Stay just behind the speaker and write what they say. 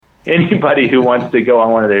anybody who wants to go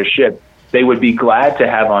on one of their ships, they would be glad to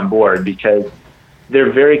have on board, because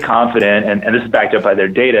they're very confident, and this is backed up by their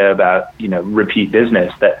data about, repeat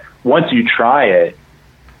business, that once you try it,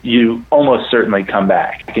 you almost certainly come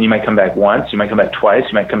back. And you might come back once, you might come back twice,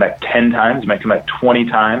 you might come back 10 times, you might come back 20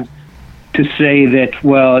 times. To say that,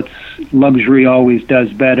 well, it's luxury always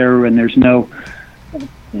does better, and there's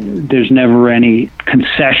never any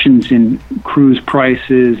concessions in cruise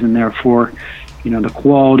prices, and therefore, the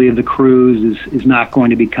quality of the cruise is not going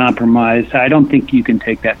to be compromised. I don't think you can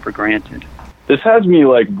take that for granted. This has me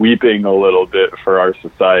weeping a little bit for our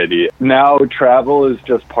society. Now travel is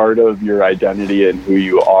just part of your identity and who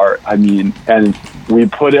you are. And we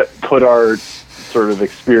put our sort of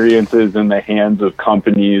experiences in the hands of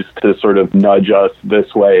companies to sort of nudge us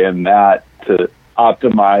this way and that to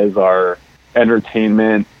optimize our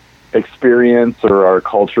entertainment experience or our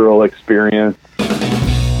cultural experience.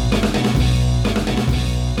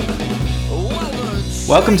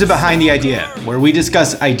 Welcome to Behind the Idea, where we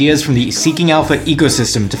discuss ideas from the Seeking Alpha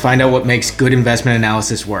ecosystem to find out what makes good investment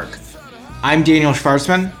analysis work. I'm Daniel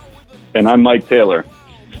Schwarzman. And I'm Mike Taylor.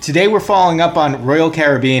 Today we're following up on Royal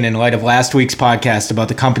Caribbean in light of last week's podcast about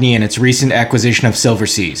the company and its recent acquisition of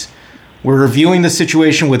Silverseas. We're reviewing the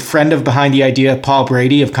situation with friend of Behind the Idea, Paul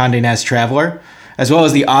Brady of Conde Nast Traveler, as well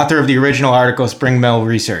as the author of the original article, Spring Mill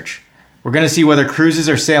Research. We're going to see whether cruises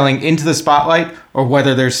are sailing into the spotlight or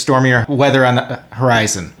whether there's stormier weather on the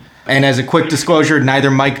horizon. And as a quick disclosure,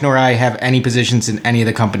 neither Mike nor I have any positions in any of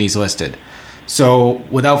the companies listed. So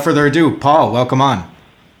without further ado, Paul, welcome on.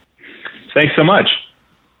 Thanks so much.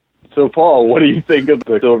 So Paul, what do you think of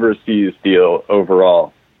the Silverseas deal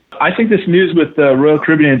overall? I think this news with Royal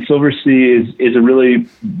Caribbean and Silverseas is a really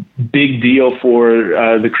big deal for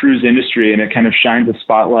the cruise industry, and it kind of shines a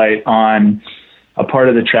spotlight on a part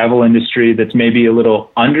of the travel industry that's maybe a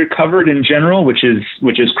little undercovered in general, which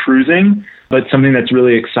is cruising, but something that's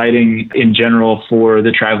really exciting in general for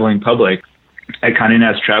the traveling public. At Conde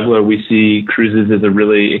Nast Traveler, we see cruises as a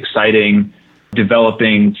really exciting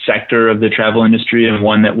developing sector of the travel industry, and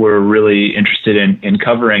one that we're really interested in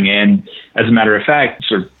covering. And as a matter of fact,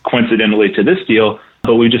 sort of coincidentally to this deal,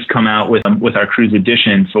 but we just come out with our cruise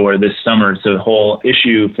edition for this summer. So the whole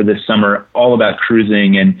issue for this summer, all about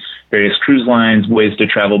cruising and various cruise lines, ways to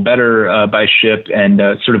travel better by ship, and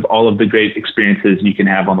sort of all of the great experiences you can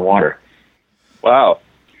have on the water. Wow.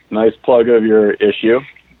 Nice plug of your issue.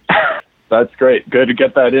 That's great. Good to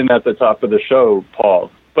get that in at the top of the show, Paul.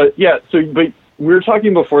 But yeah, but we were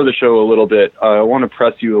talking before the show a little bit. I want to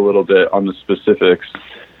press you a little bit on the specifics.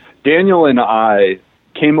 Daniel and I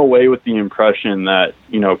came away with the impression that,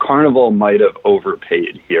 Carnival might have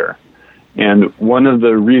overpaid here. And one of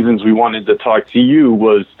the reasons we wanted to talk to you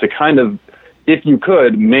was to kind of, if you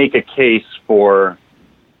could, make a case for,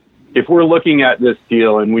 if we're looking at this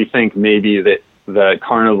deal and we think maybe that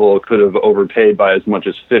Carnival could have overpaid by as much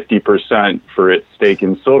as 50% for its stake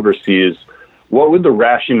in Silverseas, what would the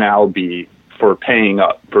rationale be for paying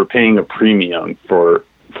a premium for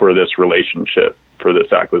this relationship, for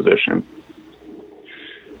this acquisition?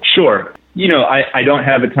 Sure. I don't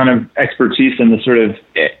have a ton of expertise in the sort of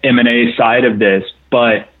M&A side of this,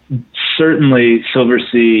 but certainly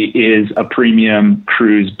Silversea is a premium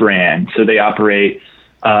cruise brand. So they operate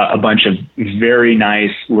a bunch of very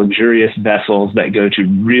nice, luxurious vessels that go to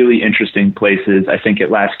really interesting places. I think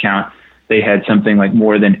at last count, they had something like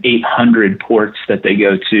more than 800 ports that they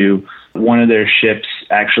go to. One of their ships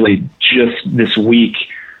actually just this week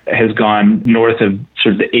has gone north of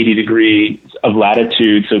sort of the 80 degrees of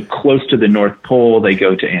latitude, so close to the North Pole. They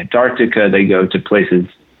go to Antarctica. They go to places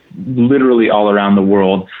literally all around the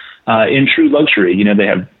world in true luxury. They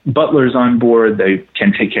have butlers on board. They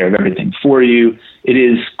can take care of everything for you. It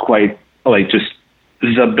is quite just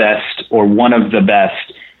the best or one of the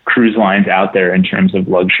best cruise lines out there in terms of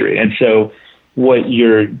luxury. And so what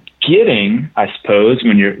you're getting, I suppose,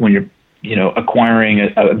 when you're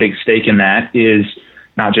acquiring a big stake in that is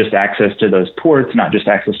not just access to those ports, not just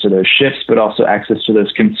access to those ships, but also access to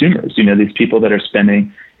those consumers. These people that are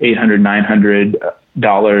spending $800, $900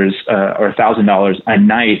 or $1,000 a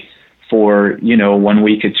night for 1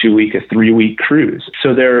 week, a 2 week, a 3 week cruise.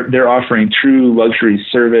 So they're offering true luxury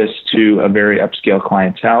service to a very upscale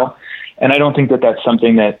clientele. And I don't think that that's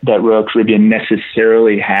something that Royal Caribbean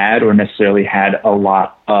necessarily had a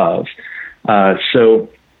lot of. So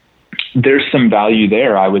there's some value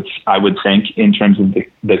there, I would think, in terms of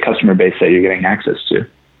the customer base that you're getting access to.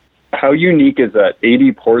 How unique is that?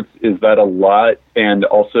 80 ports, is that a lot? And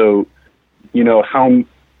also,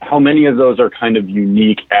 how many of those are kind of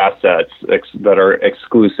unique assets that are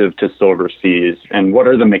exclusive to Silverseas? And what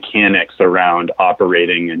are the mechanics around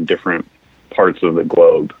operating in different parts of the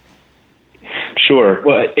globe? Sure.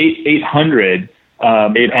 Well, 800.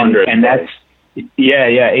 800. And that's,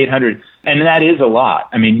 800. And that is a lot.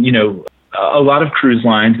 I mean, a lot of cruise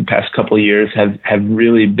lines the past couple of years have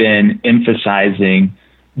really been emphasizing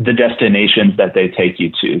the destinations that they take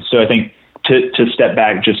you to. So I think to step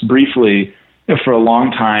back just briefly, for a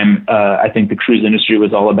long time, I think the cruise industry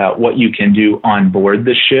was all about what you can do on board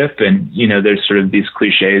the ship. And, there's sort of these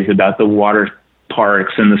cliches about the water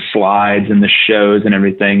parks and the slides and the shows and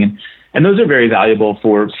everything. And those are very valuable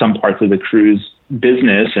for some parts of the cruise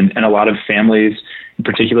business, and a lot of families in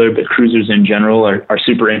particular, but cruisers in general are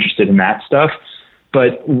super interested in that stuff.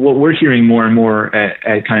 But what we're hearing more and more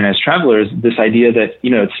at Conde Nast Travelers, this idea that,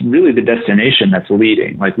 it's really the destination that's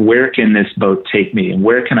leading. Like, where can this boat take me? And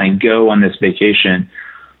where can I go on this vacation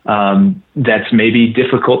that's maybe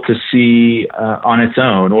difficult to see on its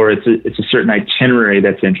own, or it's a certain itinerary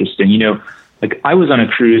that's interesting. Like, I was on a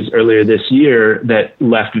cruise earlier this year that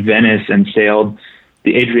left Venice and sailed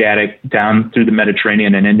the Adriatic down through the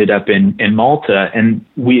Mediterranean and ended up in Malta. And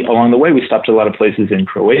along the way, we stopped at a lot of places in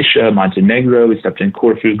Croatia, Montenegro, we stopped in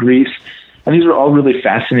Corfu, Greece. And these were all really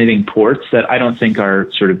fascinating ports that I don't think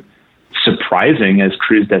are sort of surprising as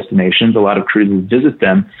cruise destinations. A lot of cruises visit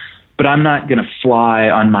them, but I'm not going to fly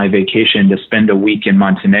on my vacation to spend a week in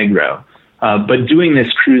Montenegro. But doing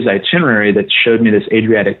this cruise itinerary that showed me this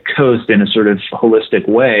Adriatic coast in a sort of holistic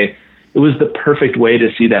way, it was the perfect way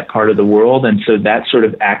to see that part of the world. And so that sort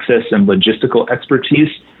of access and logistical expertise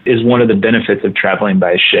is one of the benefits of traveling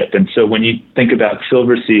by ship. And so when you think about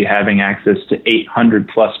Silverseas having access to 800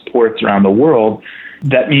 plus ports around the world,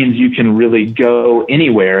 that means you can really go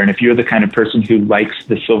anywhere. And if you're the kind of person who likes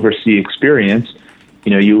the Silverseas experience,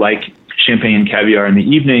 you like champagne and caviar in the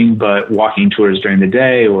evening, but walking tours during the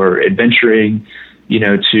day, or adventuring,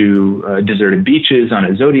 to deserted beaches on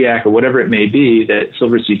a Zodiac or whatever it may be that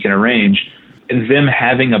Silverseas can arrange, and them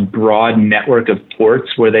having a broad network of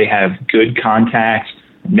ports where they have good contacts,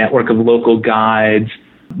 network of local guides,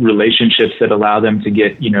 relationships that allow them to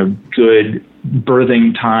get, good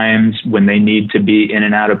berthing times when they need to be in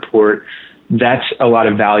and out of port. That's a lot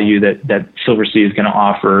of value that Silverseas is going to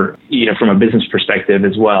offer, from a business perspective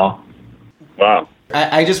as well. Wow.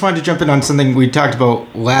 I just wanted to jump in on something we talked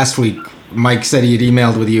about last week. Mike said he had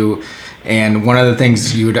emailed with you, and one of the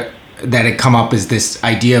things that had come up is this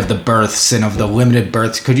idea of the berths and of the limited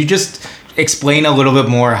berths. Could you just explain a little bit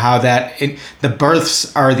more how the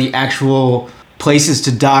berths are the actual places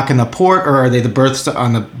to dock in the port, or are they the berths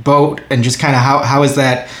on the boat? And just kind of how is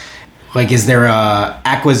that, like, is there a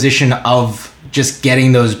acquisition of just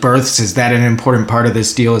getting those berths? Is that an important part of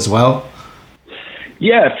this deal as well?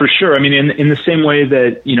 Yeah, for sure. I mean, in the same way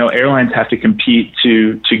that, airlines have to compete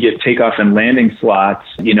to get takeoff and landing slots,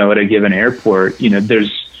 at a given airport,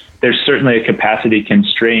 there's certainly a capacity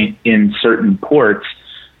constraint in certain ports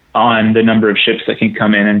on the number of ships that can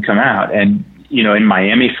come in and come out. And, in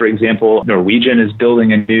Miami, for example, Norwegian is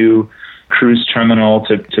building a new cruise terminal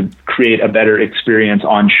to create a better experience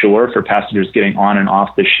on shore for passengers getting on and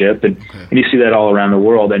off the ship. And you see that all around the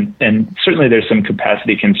world. And certainly there's some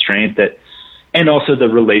capacity constraint and also the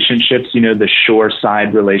relationships, the shore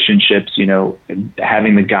side relationships,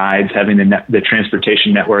 having the guides, having the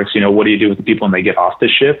transportation networks, what do you do with the people when they get off the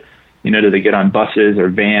ship? Do they get on buses or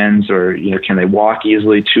vans, or, can they walk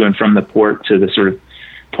easily to and from the port to the sort of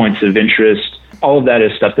points of interest? All of that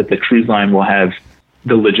is stuff that the cruise line will have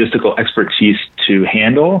the logistical expertise to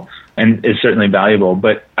handle, and is certainly valuable.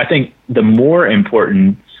 But I think the more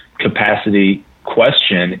important capacity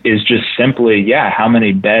question is just simply, how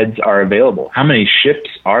many beds are available? How many ships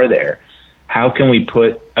are there? How can we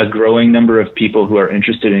put a growing number of people who are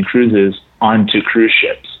interested in cruises onto cruise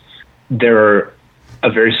ships? There are a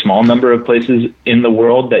very small number of places in the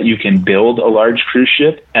world that you can build a large cruise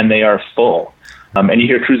ship, and they are full. And you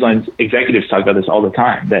hear cruise lines executives talk about this all the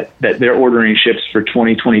time, that they're ordering ships for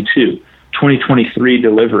 2022, 2023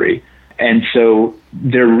 delivery. And so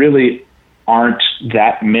there really aren't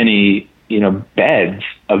that many beds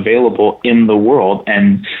available in the world.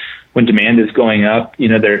 And when demand is going up,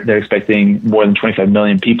 they're expecting more than 25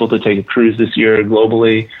 million people to take a cruise this year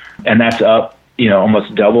globally. And that's up,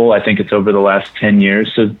 almost double. I think it's over the last 10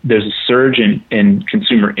 years. So there's a surge in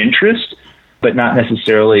consumer interest, but not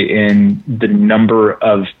necessarily in the number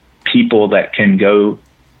of people that can go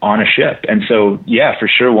on a ship. And so, for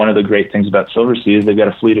sure, one of the great things about Silverseas is they've got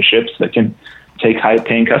a fleet of ships that can take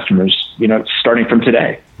high-paying customers, starting from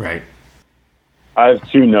today. Right. I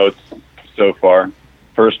have two notes so far.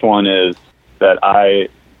 First one is that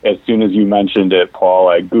as soon as you mentioned it, Paul,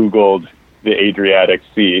 I Googled the Adriatic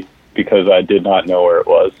Sea because I did not know where it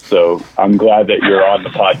was. So I'm glad that you're on the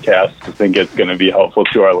podcast. I think it's going to be helpful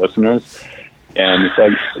to our listeners. And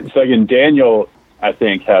second, Daniel, I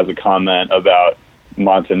think, has a comment about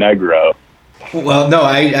Montenegro. Well, no,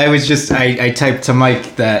 I typed to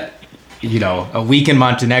Mike that, a week in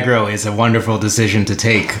Montenegro is a wonderful decision to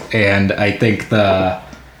take. And I think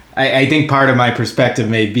I think part of my perspective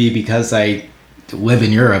may be because I live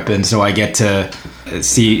in Europe, and so I get to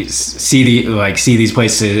see these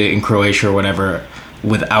places in Croatia or whatever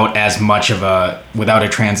without a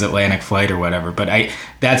transatlantic flight or whatever. But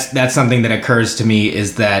that's something that occurs to me,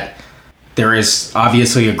 is that there is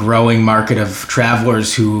obviously a growing market of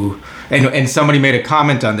travelers who, and somebody made a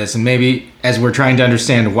comment on this, and maybe as we're trying to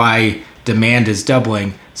understand why demand is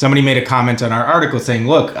doubling, somebody made a comment on our article saying,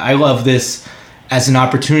 look, I love this as an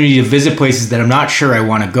opportunity to visit places that I'm not sure I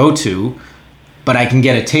want to go to, but I can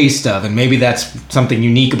get a taste of. And maybe that's something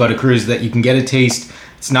unique about a cruise, that you can get a taste.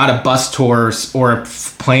 It's not a bus tour or a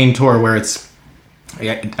plane tour where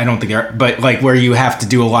I don't think there are, but like where you have to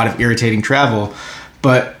do a lot of irritating travel.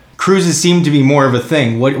 But cruises seem to be more of a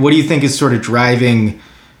thing. What do you think is sort of driving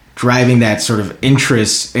that sort of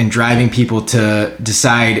interest and driving people to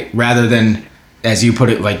decide, rather than, as you put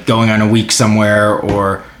it, like going on a week somewhere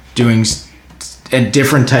or doing a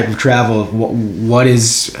different type of travel?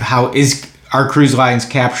 How is our cruise lines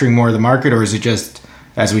capturing more of the market, or is it just,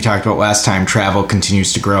 as we talked about last time, travel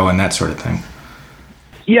continues to grow and that sort of thing?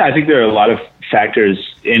 Yeah, I think there are a lot of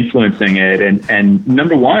factors influencing it, and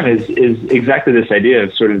number one is exactly this idea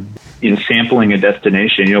of sort of sampling a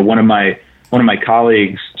destination. One of my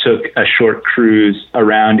colleagues took a short cruise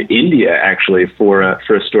around India, actually, for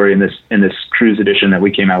a story in this cruise edition that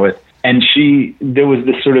we came out with, and there was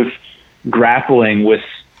this sort of grappling with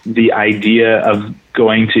the idea of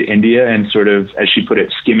going to India and sort of, as she put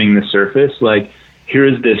it, skimming the surface. Like, here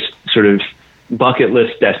is this sort of bucket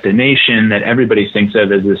list destination that everybody thinks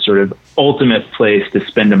of as this sort of ultimate place to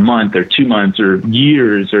spend a month or 2 months or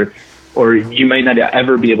years, or you might not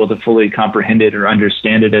ever be able to fully comprehend it or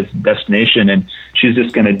understand it as a destination. And she's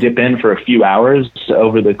just going to dip in for a few hours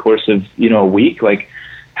over the course of, a week. Like,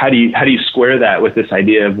 how do you square that with this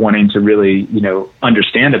idea of wanting to really,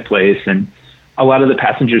 understand a place? And a lot of the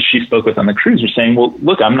passengers she spoke with on the cruise are saying, well,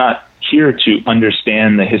 look, I'm not here to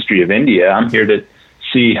understand the history of India. I'm here to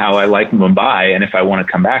see how I like Mumbai and if I want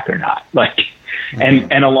to come back or not. Like,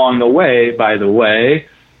 and along the way, by the way,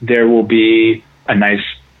 there will be a nice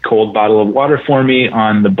cold bottle of water for me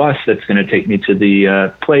on the bus that's going to take me to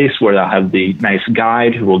the place where I'll have the nice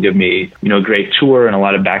guide who will give me, a great tour and a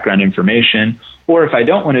lot of background information. Or if I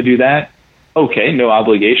don't want to do that, okay, no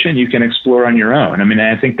obligation. You can explore on your own. I mean,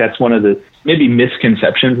 I think that's one of the maybe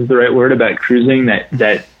misconceptions is the right word about cruising,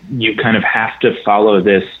 that you kind of have to follow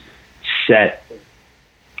this set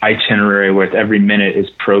itinerary where every minute is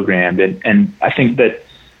programmed. And I think that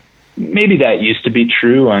maybe that used to be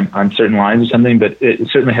true on certain lines or something, but it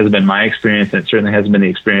certainly hasn't been my experience, and it certainly hasn't been the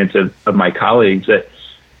experience of my colleagues, that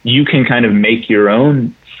you can kind of make your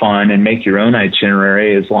own fun and make your own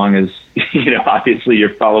itinerary, as long as, obviously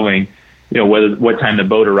you're following, what time the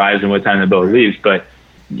boat arrives and what time the boat leaves. But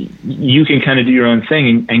you can kind of do your own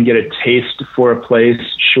thing and get a taste for a place,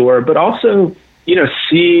 sure, but also,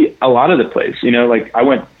 see a lot of the place. Like, I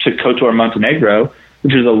went to Kotor, Montenegro,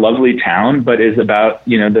 which is a lovely town, but is about,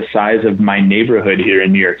 the size of my neighborhood here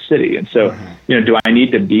in New York City. And so, do I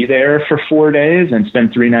need to be there for 4 days and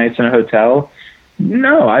spend 3 nights in a hotel?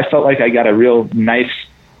 No, I felt like I got a real nice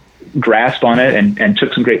grasp on it and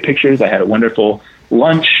took some great pictures. I had a wonderful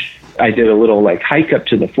lunch. I did a little hike up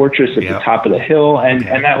to the fortress at the top of the hill. And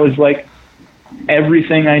that was like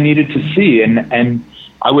everything I needed to see. And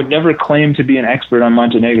I would never claim to be an expert on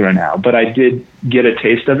Montenegro now, but I did get a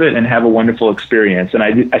taste of it and have a wonderful experience. And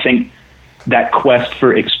I think that quest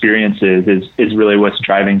for experiences is really what's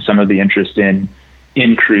driving some of the interest in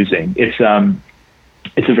cruising. It's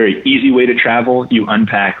a very easy way to travel. You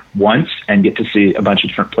unpack once and get to see a bunch of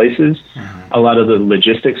different places. A lot of the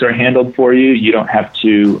logistics are handled for you. You don't have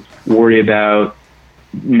to worry about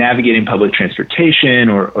navigating public transportation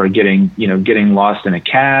or getting lost in a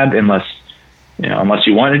cab unless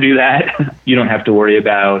you want to do that. You don't have to worry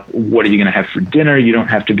about what are you going to have for dinner. You don't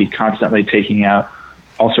have to be constantly taking out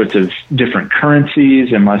all sorts of different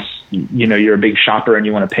currencies unless, you're a big shopper and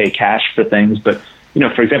you want to pay cash for things. But,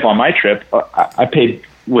 for example, on my trip, I paid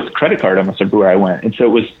with credit card almost everywhere I went. And so it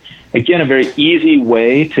was, again, a very easy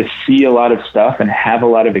way to see a lot of stuff and have a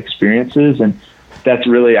lot of experiences. And that's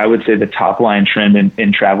really, I would say, the top line trend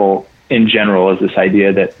in travel in general, is this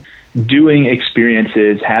idea that doing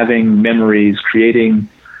experiences, having memories, creating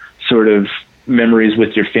sort of memories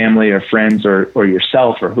with your family or friends or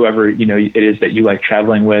yourself or whoever, it is that you like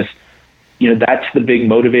traveling with, that's the big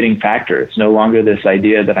motivating factor. It's no longer this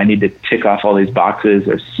idea that I need to tick off all these boxes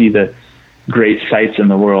or see the great sites in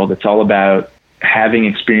the world. It's all about having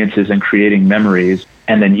experiences and creating memories,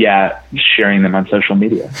 and then sharing them on social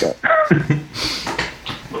media. So.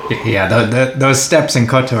 Yeah, those steps in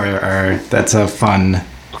Kotor that's a fun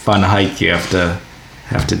hike you have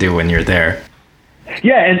to do when you're there.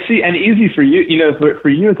 Yeah, and easy for you. For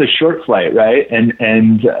you it's a short flight, right?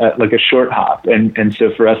 And like a short hop. And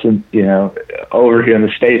so for us, over here in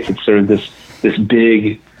the States, it's sort of this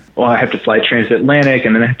big. Well, I have to fly transatlantic,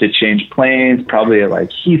 and then I have to change planes, probably at like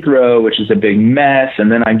Heathrow, which is a big mess,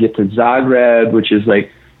 and then I get to Zagreb, which is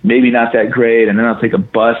like maybe not that great, and then I'll take a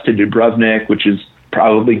bus to Dubrovnik, which is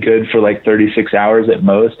probably good for like 36 hours at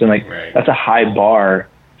most, and That's a high bar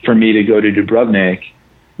for me to go to Dubrovnik.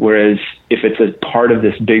 Whereas if it's a part of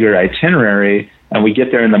this bigger itinerary, and we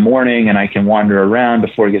get there in the morning, and I can wander around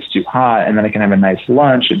before it gets too hot, and then I can have a nice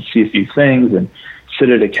lunch and see a few things and sit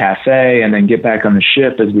at a cafe, and then get back on the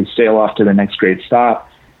ship as we sail off to the next great stop.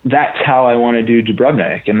 That's how I want to do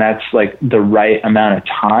Dubrovnik, and that's like the right amount of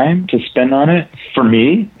time to spend on it for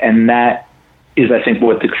me. And that is, I think,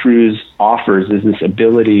 what the cruise offers, is this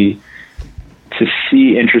ability to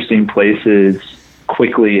see interesting places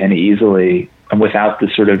quickly and easily, and without the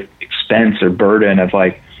sort of expense or burden of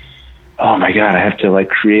like, oh my God, I have to like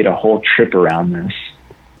create a whole trip around this.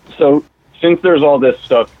 So since there's all this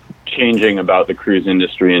stuff changing about the cruise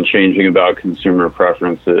industry and changing about consumer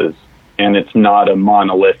preferences, and it's not a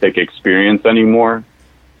monolithic experience anymore,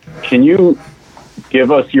 can you give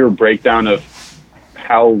us your breakdown of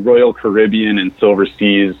how Royal Caribbean and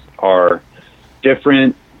Silverseas are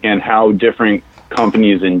different, and how different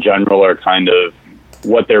companies in general are kind of,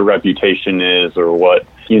 what their reputation is, or what,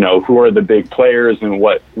 who are the big players, and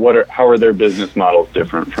how are their business models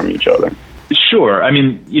different from each other? Sure. I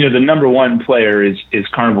mean, the number one player is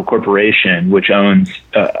Carnival Corporation, which owns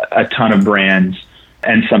a ton of brands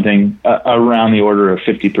and something around the order of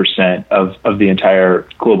 50% of the entire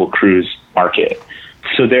global cruise market.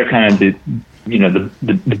 So they're kind of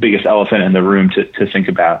the biggest elephant in the room to think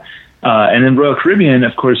about. And then Royal Caribbean,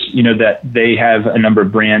 of course, that they have a number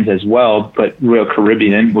of brands as well, but Royal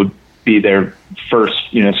Caribbean would be their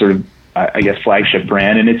first, sort of, I guess, flagship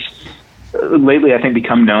brand. And it's lately, I think,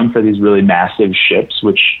 become known for these really massive ships,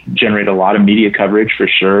 which generate a lot of media coverage for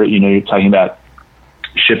sure. You're talking about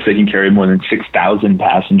ships that can carry more than 6,000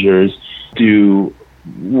 passengers, do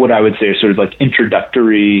what I would say are sort of like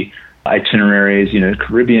introductory itineraries,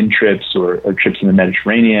 Caribbean trips or trips in the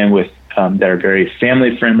Mediterranean with that are very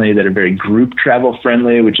family friendly, that are very group travel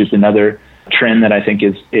friendly, which is another trend that I think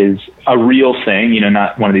is a real thing,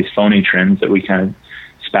 not one of these phony trends that we kind of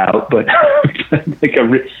spout, but like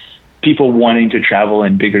people wanting to travel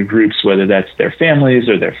in bigger groups, whether that's their families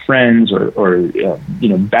or their friends or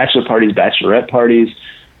bachelor parties, bachelorette parties,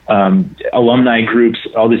 alumni groups,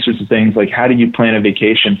 all these sorts of things. Like, how do you plan a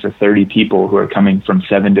vacation for 30 people who are coming from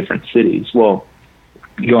 7 different cities? Well,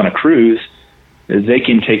 you go on a cruise, they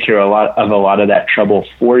can take care of a lot of that trouble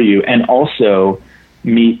for you, and also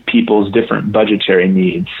meet people's different budgetary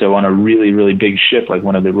needs. So on a really, really big ship, like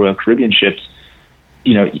one of the Royal Caribbean ships,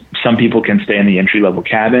 some people can stay in the entry-level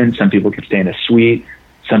cabin, some people can stay in a suite,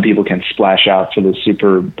 some people can splash out for the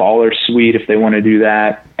super baller suite if they want to do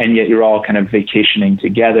that, and yet you're all kind of vacationing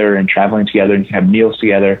together and traveling together, and you can have meals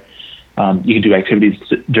together. You can do activities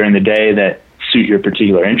during the day that suit your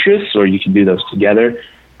particular interests, or you can do those together.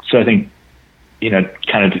 So I think,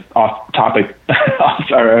 kind of off topic,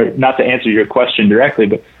 or not to answer your question directly,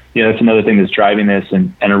 but that's another thing that's driving this,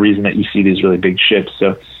 and a reason that you see these really big ships.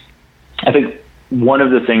 So I think one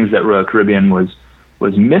of the things that Royal Caribbean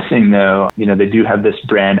was missing, though, they do have this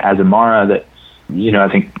brand Azamara that, I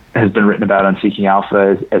think has been written about on Seeking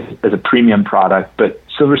Alpha as a premium product, but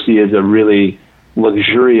Silversea is a really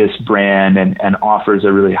luxurious brand and offers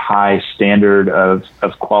a really high standard of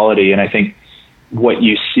quality. And I think what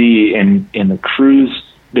you see in the cruise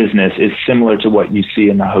business is similar to what you see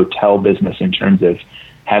in the hotel business in terms of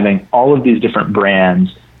having all of these different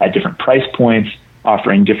brands at different price points,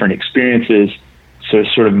 offering different experiences, so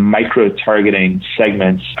sort of micro-targeting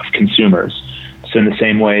segments of consumers. So in the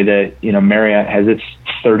same way that, Marriott has its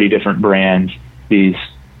 30 different brands, these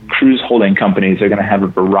cruise holding companies are going to have a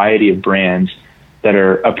variety of brands that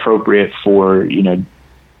are appropriate for,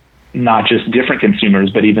 not just different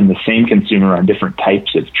consumers, but even the same consumer on different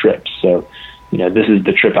types of trips. So, this is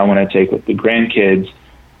the trip I want to take with the grandkids.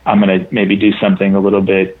 I'm going to maybe do something a little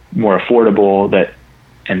bit more affordable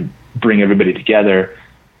and bring everybody together.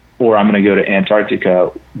 Or I'm going to go to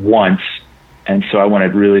Antarctica once, and so I want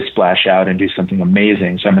to really splash out and do something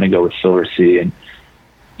amazing. So I'm going to go with Silversea, and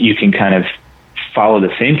you can kind of follow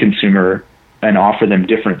the same consumer and offer them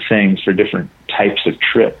different things for different types of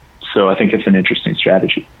trip. So I think it's an interesting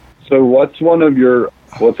strategy. So what's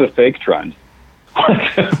a fake trend?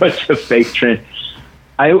 What's a fake trend?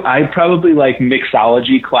 I probably like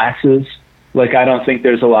mixology classes. Like, I don't think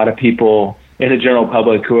there's a lot of people in the general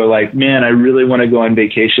public who are like, man, I really want to go on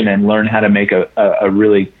vacation and learn how to make a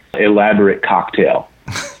really elaborate cocktail.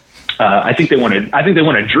 I think they want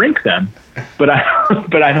to drink them, but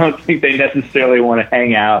I don't think they necessarily want to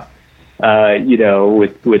hang out, with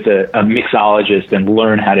a mixologist and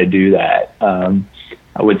learn how to do that.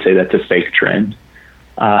 I would say that's a fake trend.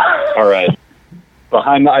 All right.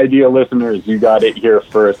 Behind the idea, listeners, you got it here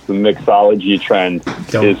first. The mixology trend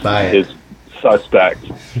is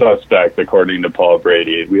suspect, according to Paul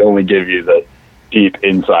Brady. We only give you the deep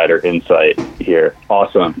insider insight here.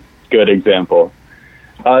 Awesome. Good example.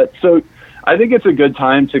 So I think it's a good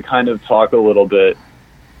time to kind of talk a little bit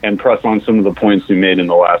and press on some of the points we made in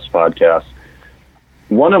the last podcast.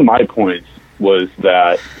 One of my points was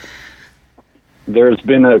that there's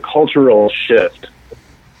been a cultural shift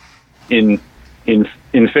in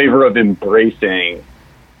favor of embracing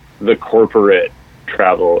the corporate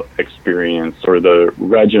travel experience or the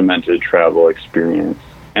regimented travel experience.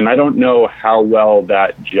 And I don't know how well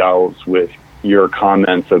that gels with your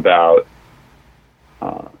comments about,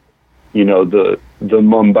 the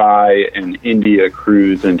Mumbai and India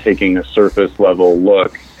cruise and taking a surface level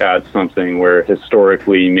look at something where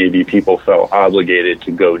historically maybe people felt obligated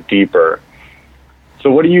to go deeper.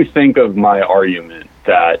 So what do you think of my argument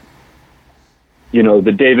that,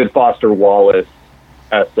 the David Foster Wallace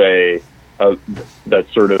essay that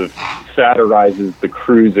sort of satirizes the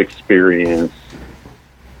cruise experience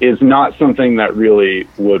is not something that really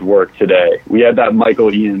would work today? We had that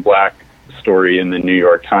Michael Ian Black story in the New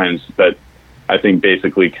York Times that I think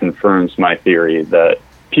basically confirms my theory that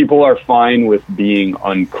people are fine with being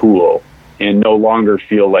uncool and no longer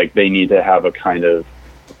feel like they need to have a kind of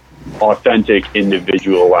authentic,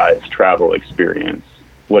 individualized travel experience.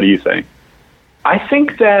 What do you think? I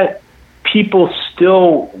think that people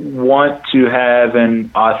still want to have an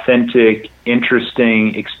authentic,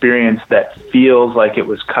 interesting experience that feels like it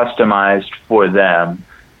was customized for them.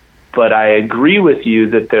 But I agree with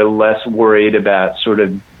you that they're less worried about sort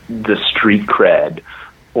of the street cred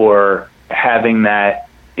or having that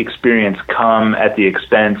experience come at the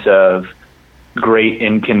expense of great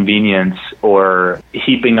inconvenience or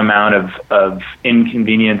heaping amount of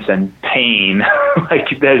inconvenience and pain.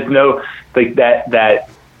 Like, there's no, like, that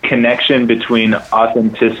connection between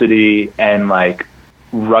authenticity and like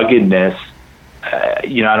ruggedness. I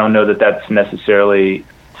don't know that that's necessarily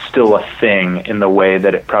still a thing in the way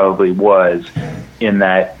that it probably was in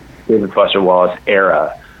that David Foster Wallace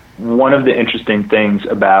era. One of the interesting things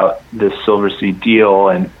about this Silversea deal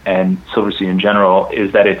and Silversea in general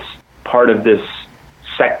is that it's part of this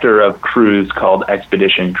sector of cruise called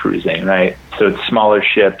expedition cruising, right? So it's smaller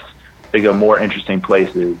ships, they go more interesting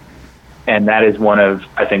places. And that is one of,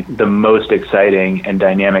 I think, the most exciting and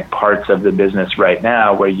dynamic parts of the business right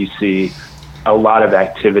now, where you see a lot of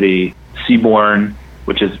activity. Seabourn,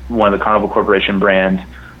 which is one of the Carnival Corporation brands,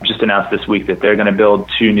 just announced this week that they're going to build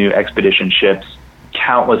 2 new expedition ships.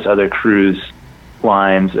 Countless other cruise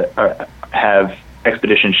lines have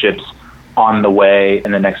expedition ships on the way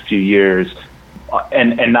in the next few years.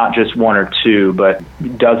 And not just 1 or 2, but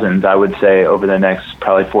dozens, I would say, over the next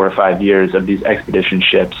probably 4 or 5 years of these expedition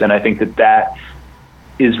ships. And I think that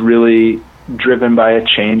is really driven by a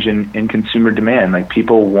change in consumer demand. Like,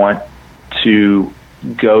 people want to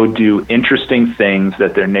go do interesting things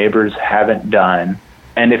that their neighbors haven't done.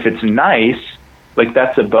 And if it's nice, like,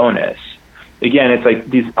 that's a bonus. Again, it's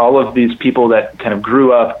like all of these people that kind of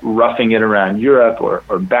grew up roughing it around Europe or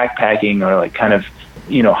backpacking or like kind of,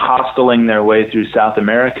 hosteling their way through South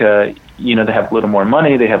America. They have a little more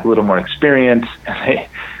money, they have a little more experience, and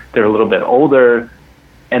they're a little bit older,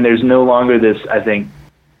 and there's no longer this, I think,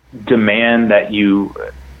 demand that you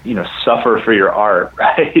suffer for your art,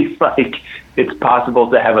 right? Like, it's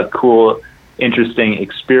possible to have a cool, interesting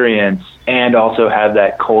experience and also have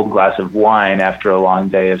that cold glass of wine after a long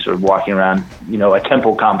day of sort of walking around, a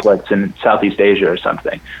temple complex in Southeast Asia or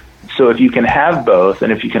something. So if you can have both,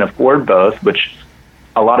 and if you can afford both, which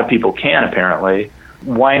a lot of people can apparently,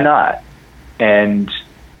 why not? And,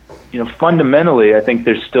 fundamentally, I think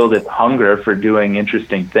there's still this hunger for doing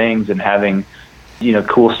interesting things and having,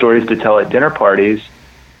 cool stories to tell at dinner parties.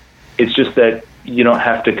 It's just that you don't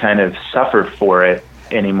have to kind of suffer for it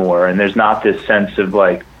anymore. And there's not this sense of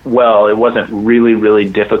like, well, it wasn't really, really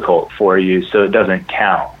difficult for you, so it doesn't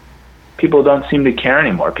count. People don't seem to care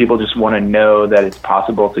anymore. People just want to know that it's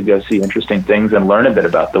possible to go see interesting things and learn a bit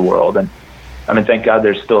about the world. And I mean, thank God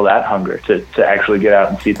there's still that hunger to actually get out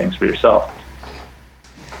and see things for yourself.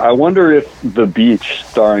 I wonder if The Beach,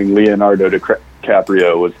 starring Leonardo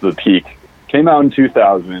DiCaprio, was the peak. Came out in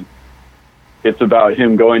 2000. It's about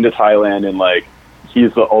him going to Thailand and like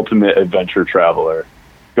he's the ultimate adventure traveler,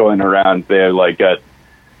 going around there like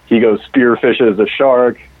he goes spearfishes a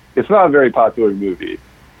shark. It's not a very popular movie,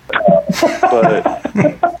 but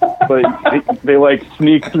they like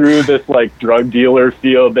sneak through this like drug dealer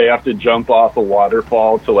field. They have to jump off a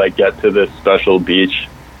waterfall to like get to this special beach.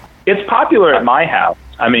 It's popular at my house.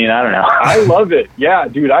 I mean, I don't know. I love it. Yeah,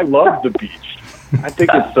 dude, I love The Beach. I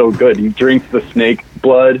think it's so good. He drinks the snake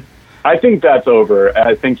blood. I think that's over.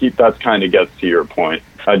 I think that's kind of gets to your point.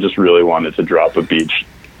 I just really wanted to drop a beach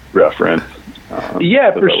reference.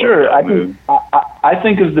 Yeah, for sure. I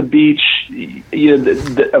think of The Beach, you know,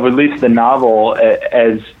 or at least the novel,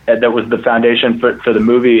 as that was the foundation for the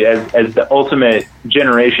movie, as the ultimate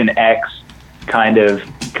Generation X kind of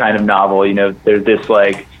novel. You know, there's this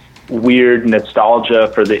like weird nostalgia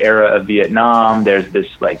for the era of Vietnam. There's this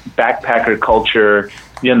like backpacker culture.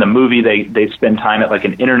 You know, in the movie, they spend time at like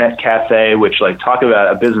an internet cafe, which like talk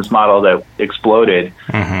about a business model that exploded.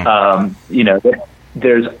 Mm-hmm. You know,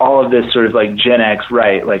 there's all of this sort of like Gen X,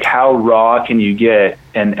 right? Like how raw can you get?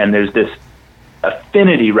 And there's this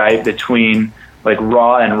affinity, right, between like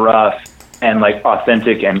raw and rough and like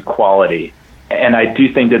authentic and quality. And I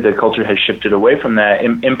do think that the culture has shifted away from that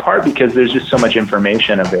in part because there's just so much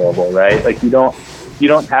information available, right? Like you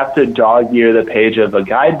don't have to dog ear the page of a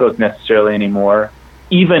guidebook necessarily anymore,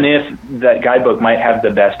 even if that guidebook might have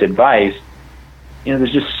the best advice. You know,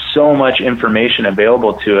 there's just so much information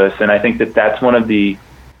available to us. And I think that that's one of the,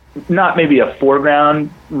 not maybe a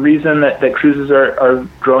foreground reason that cruises are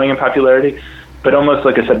growing in popularity, but almost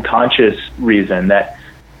like a subconscious reason that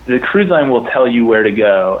the cruise line will tell you where to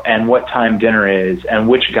go and what time dinner is and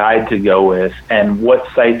which guide to go with and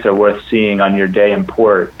what sites are worth seeing on your day in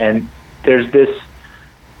port. And there's this,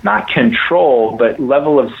 not control, but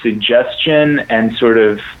level of suggestion and sort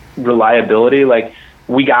of reliability. Like,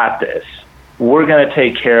 we got this. We're going to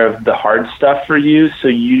take care of the hard stuff for you, so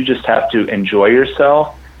you just have to enjoy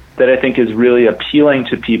yourself. That I think is really appealing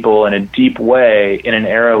to people in a deep way in an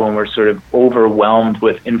era when we're sort of overwhelmed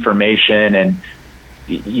with information and,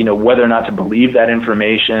 you know, whether or not to believe that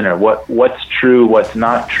information or what's true, what's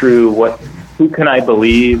not true, who can I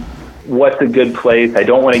believe, what's a good place. I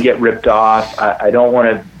don't want to get ripped off. I don't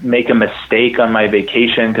want to make a mistake on my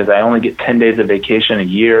vacation because I only get 10 days of vacation a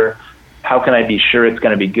year. How can I be sure it's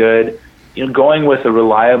going to be good? You know, going with a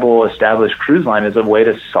reliable, established cruise line is a way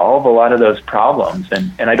to solve a lot of those problems.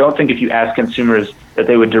 And I don't think if you ask consumers that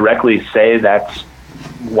they would directly say that's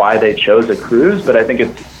why they chose a cruise, but I think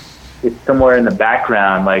it's somewhere in the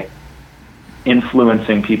background, like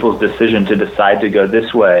influencing people's decision to decide to go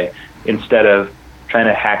this way instead of trying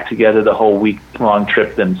to hack together the whole week-long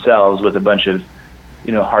trip themselves with a bunch of,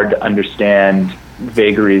 you know, hard to understand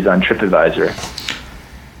vagaries on TripAdvisor.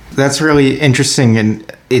 That's really interesting, and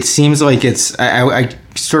it seems like I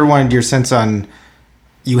sort of wanted your sense on,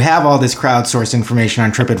 you have all this crowdsourced information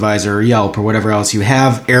on TripAdvisor or Yelp or whatever else. You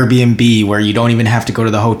have Airbnb where you don't even have to go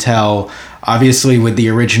to the hotel. Obviously, with the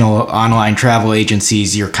original online travel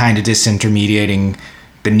agencies, you're kind of disintermediating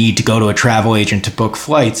the need to go to a travel agent to book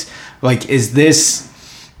flights. Like, do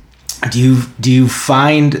you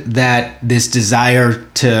find that this desire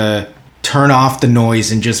to turn off the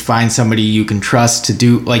noise and just find somebody you can trust to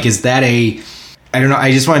do, like, is that I don't know,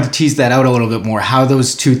 I just wanted to tease that out a little bit more, how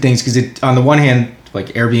those two things, because on the one hand, like,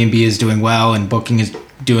 Airbnb is doing well and Booking is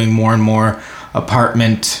doing more and more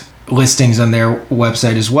apartment listings on their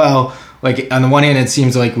website as well. Like, on the one hand, it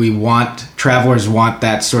seems like travelers want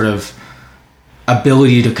that sort of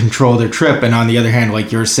ability to control their trip, and on the other hand,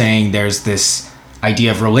 like you're saying, there's this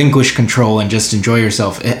idea of relinquish control and just enjoy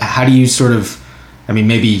yourself. How do you sort of, I mean,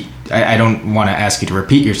 maybe I don't want to ask you to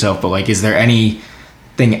repeat yourself, but like, is there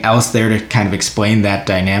anything else there to kind of explain that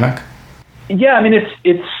dynamic? Yeah, I mean,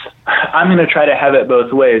 it's I'm going to try to have it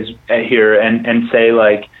both ways here and say,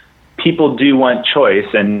 like, people do want choice,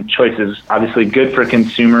 and choice is obviously good for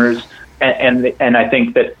consumers. And I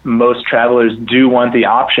think that most travelers do want the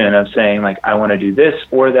option of saying, like, I want to do this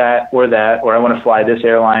or that, or I want to fly this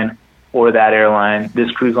airline or that airline,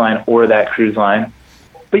 this cruise line or that cruise line.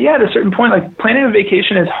 But yeah, at a certain point, like, planning a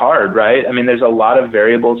vacation is hard, right? I mean, there's a lot of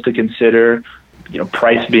variables to consider, you know,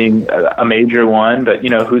 price being a major one, but, you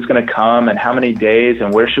know, who's going to come and how many days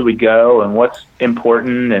and where should we go and what's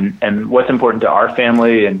important and what's important to our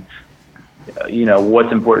family and, you know,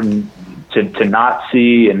 what's important to not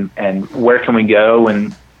see and where can we go.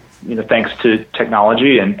 And, you know, thanks to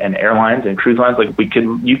technology and airlines and cruise lines, like,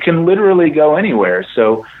 you can literally go anywhere.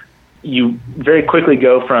 So you very quickly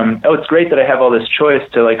go from, oh, it's great that I have all this choice,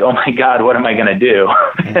 to like, oh my God, what am I going to do?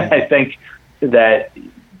 Mm-hmm. I think that,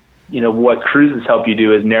 what cruises help you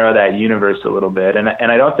do is narrow that universe a little bit. And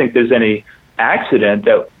I don't think there's any accident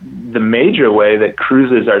that the major way that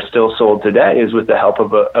cruises are still sold today is with the help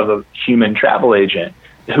of a human travel agent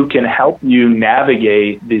who can help you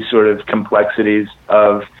navigate these sort of complexities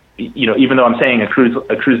of, even though I'm saying a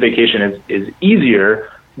cruise vacation is easier,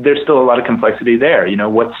 there's still a lot of complexity there.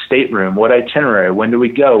 What stateroom, what itinerary, when do we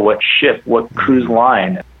go, what ship, what cruise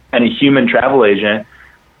line, and a human travel agent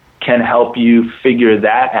can help you figure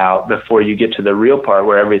that out before you get to the real part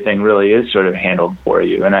where everything really is sort of handled for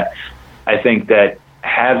you. And I think that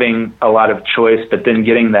having a lot of choice, but then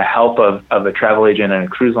getting the help of a travel agent and a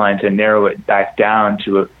cruise line to narrow it back down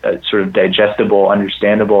to a sort of digestible,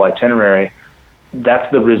 understandable itinerary,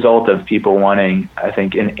 that's the result of people wanting, I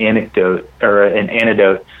think, an antidote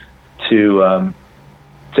to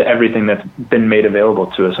everything that's been made available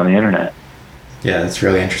to us on the internet. Yeah, that's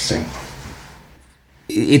really interesting.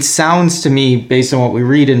 It sounds to me, based on what we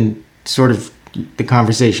read in sort of the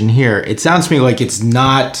conversation here, it sounds to me like it's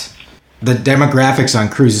not, the demographics on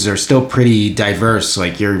cruises are still pretty diverse.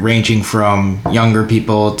 Like you're ranging from younger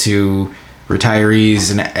people to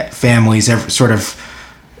retirees and families, sort of.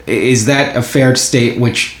 Is that a fair state,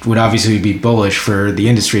 which would obviously be bullish for the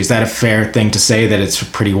industry? Is that a fair thing to say, that it's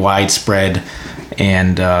pretty widespread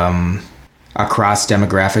and across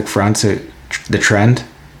demographic fronts, the trend?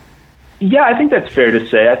 Yeah, I think that's fair to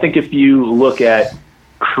say. I think if you look at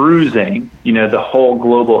cruising, the whole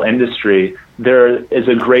global industry, there is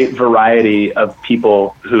a great variety of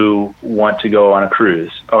people who want to go on a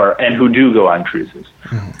cruise and who do go on cruises.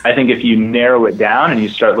 Mm-hmm. I think if you narrow it down and you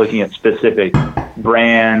start looking at specific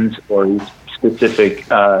brands or specific,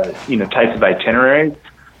 types of itineraries,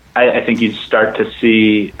 I think you start to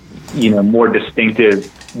see, more distinctive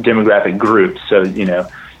demographic groups. So,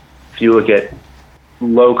 if you look at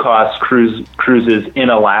low-cost cruises in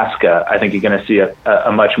Alaska, I think you're going to see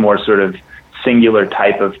a much more sort of singular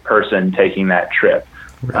type of person taking that trip.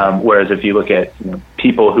 Right. Whereas if you look at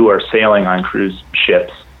people who are sailing on cruise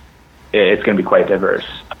ships, it's going to be quite diverse.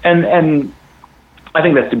 And I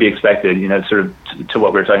think that's to be expected, sort of to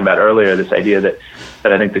what we were talking about earlier, this idea that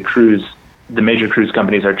I think the major cruise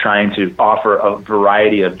companies are trying to offer a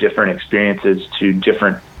variety of different experiences to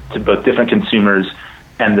both different consumers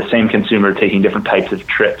and the same consumer taking different types of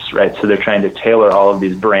trips, right? So they're trying to tailor all of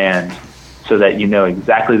these brands so that you know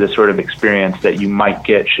exactly the sort of experience that you might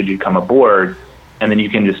get should you come aboard, and then you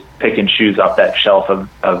can just pick and choose off that shelf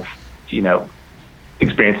of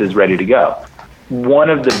experiences ready to go.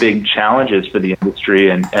 One of the big challenges for the industry,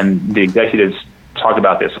 and the executives talk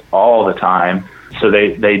about this all the time, so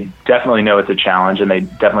they definitely know it's a challenge, and they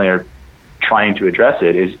definitely are trying to address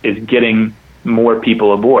it, is getting more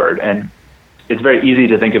people aboard. And it's very easy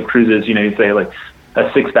to think of cruises, you say like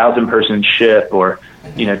a 6,000 person ship, or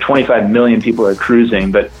 25 million people are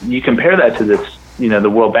cruising, but you compare that to this, the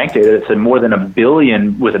World Bank data that said more than 1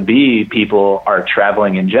 billion with a B people are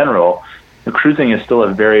traveling in general. The cruising is still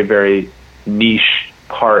a very, very niche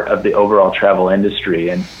part of the overall travel industry,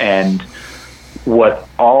 and what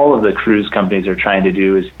all of the cruise companies are trying to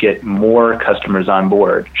do is get more customers on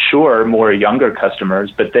board. Sure, more younger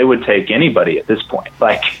customers, but they would take anybody at this point.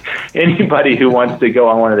 Like anybody who wants to go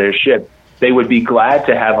on one of their ships, they would be glad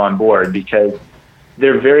to have on board, because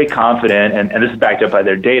they're very confident, and this is backed up by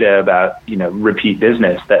their data about, repeat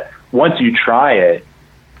business, that once you try it,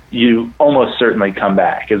 you almost certainly come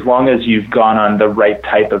back. As long as you've gone on the right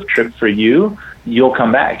type of trip for you, you'll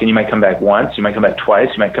come back. And you might come back once, you might come back twice,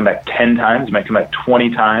 you might come back 10 times, you might come back 20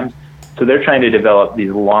 times. So they're trying to develop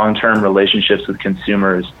these long-term relationships with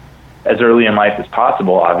consumers as early in life as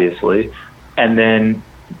possible, obviously, and then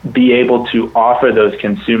be able to offer those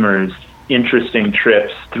consumers interesting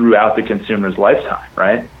trips throughout the consumer's lifetime,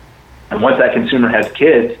 right? And once that consumer has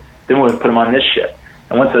kids, then we'll put them on this ship.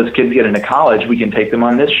 And once those kids get into college, we can take them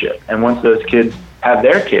on this ship. And once those kids have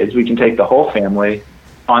their kids, we can take the whole family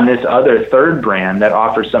on this other third brand that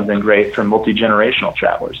offers something great for multi-generational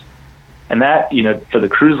travelers. And that, for the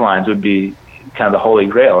cruise lines would be kind of the holy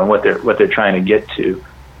grail and what they're trying to get to.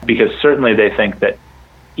 Because certainly they think that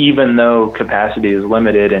even though capacity is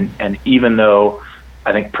limited and even though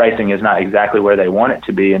I think pricing is not exactly where they want it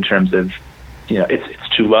to be in terms of,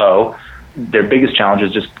 it's too low, their biggest challenge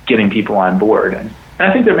is just getting people on board. And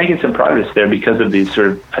I think they're making some progress there because of these sort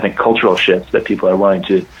of, I think, cultural shifts that people are willing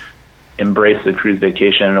to embrace the cruise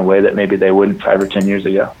vacation in a way that maybe they wouldn't 5 or 10 years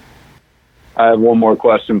ago. I have one more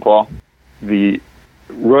question, Paul. The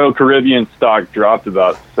Royal Caribbean stock dropped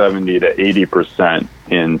about 70 to 80%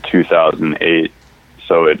 in 2008.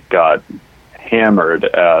 So it got hammered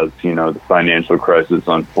as, the financial crisis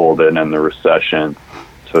unfolded and the recession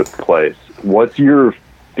took place. What's your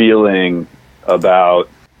feeling about,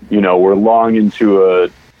 we're long into a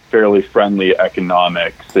fairly friendly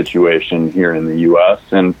economic situation here in the U.S.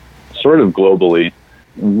 and sort of globally.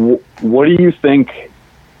 What do you think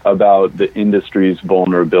about the industry's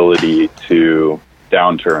vulnerability to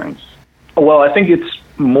downturns? Well, I think it's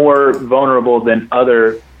more vulnerable than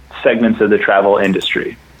other segments of the travel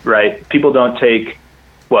industry, right? People don't take,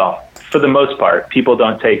 for the most part, people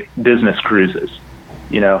don't take business cruises.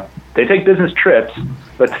 They take business trips,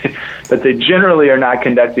 but they generally are not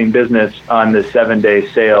conducting business on the 7-day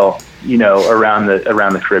sail, around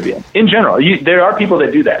the Caribbean. In general, there are people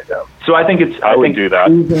that do that though. So I think I would do that.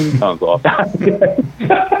 Sounds awesome.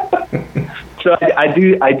 So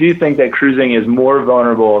I do think that cruising is more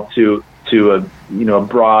vulnerable to a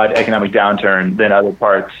broad economic downturn than other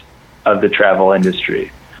parts of the travel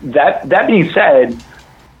industry. That being said,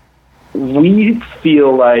 we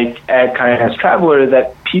feel like at Conde Nast Traveler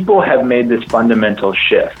that people have made this fundamental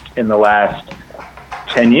shift in the last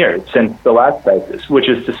 10 years since the last crisis, which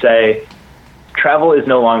is to say travel is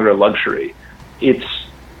no longer a luxury. It's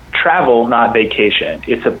travel, not vacation.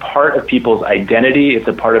 It's a part of people's identity. It's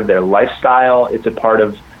a part of their lifestyle. It's a part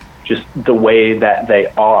of just the way that they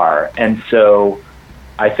are. And so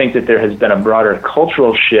I think that there has been a broader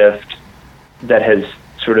cultural shift that has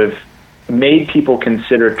sort of made people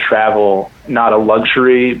consider travel not a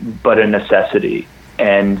luxury, but a necessity.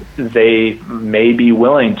 And they may be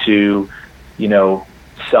willing to,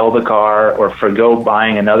 sell the car or forgo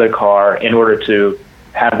buying another car in order to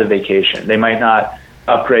have the vacation. They might not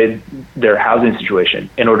upgrade their housing situation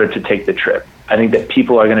in order to take the trip. I think that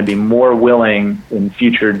people are going to be more willing in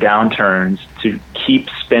future downturns to keep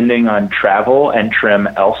spending on travel and trim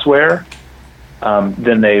elsewhere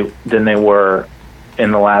than they were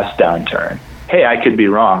in the last downturn. Hey, I could be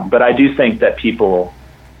wrong, but I do think that people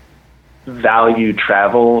value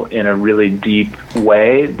travel in a really deep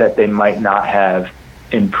way that they might not have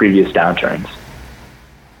in previous downturns.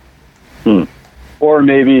 Or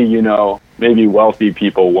maybe, maybe wealthy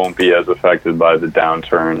people won't be as affected by the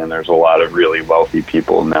downturn, and there's a lot of really wealthy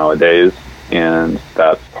people nowadays, and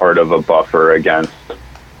that's part of a buffer against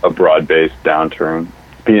a broad-based downturn.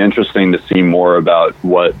 It'd be interesting to see more about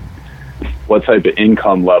what type of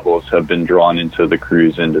income levels have been drawn into the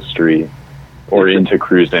cruise industry or into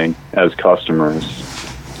cruising as customers.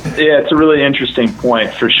 Yeah, it's a really interesting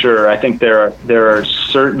point for sure. I think there are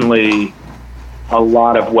certainly a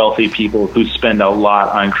lot of wealthy people who spend a lot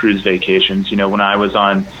on cruise vacations. When I was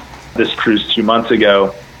on this cruise 2 months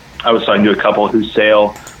ago, I was talking to a couple who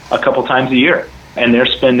sail a couple times a year, and they're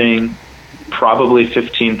spending probably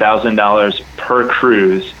 $15,000 per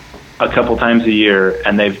cruise a couple times a year,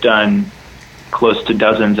 and they've done close to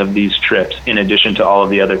dozens of these trips in addition to all of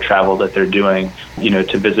the other travel that they're doing,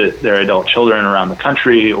 to visit their adult children around the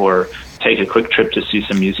country or take a quick trip to see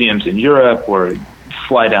some museums in Europe or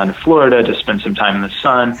fly down to Florida to spend some time in the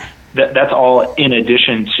sun. That's all in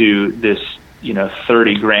addition to this,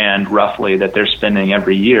 $30,000 roughly that they're spending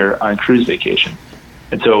every year on cruise vacation.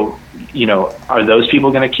 And so, are those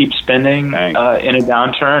people going to keep spending in a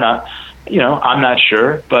downturn? I'm not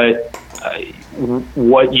sure, but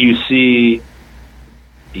what you see,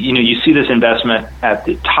 you see this investment at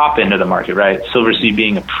the top end of the market, right? Silverseas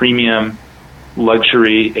being a premium,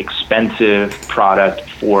 luxury, expensive product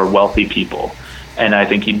for wealthy people. And I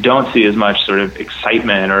think you don't see as much sort of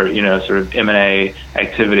excitement or, sort of M&A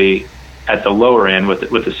activity at the lower end with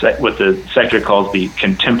the sector calls the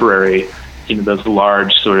contemporary, those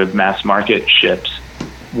large sort of mass market ships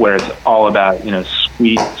where it's all about,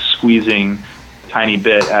 squeezing tiny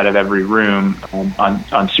bit out of every room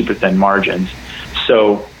on super thin margins.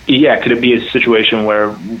 So, yeah, could it be a situation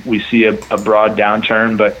where we see a broad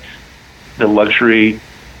downturn, but the luxury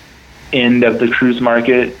end of the cruise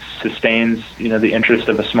market sustains, the interest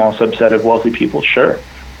of a small subset of wealthy people? Sure.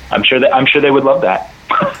 I'm sure they would love that.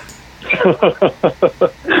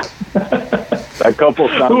 That couple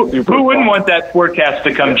sounds super Who wouldn't fun. want that forecast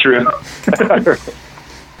to come true?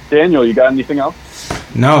 Daniel, you got anything else?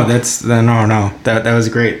 No, no. That was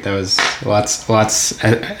great. That was lots,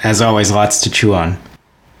 as always, lots to chew on.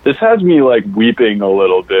 This has me weeping a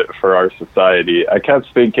little bit for our society. I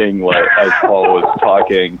kept thinking, as Paul was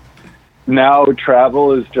talking, now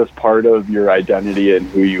travel is just part of your identity and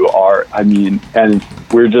who you are. I mean, and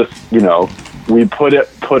we're just, we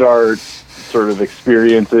put our sort of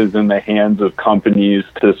experiences in the hands of companies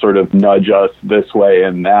to sort of nudge us this way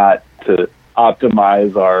and that to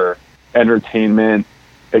optimize our entertainment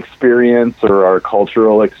experience or our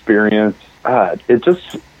cultural experience. It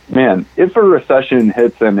just man, if a recession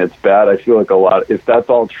hits and it's bad, I feel like if that's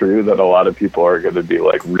all true, then a lot of people are going to be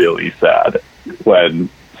like really sad when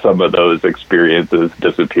some of those experiences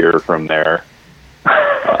disappear from their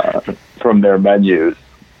menus.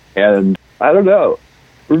 And I don't know,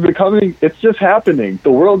 it's just happening.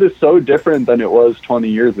 The world is so different than it was 20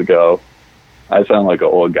 years ago. I sound like an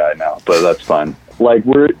old guy now, but that's fine. Like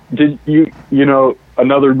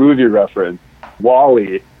another movie reference,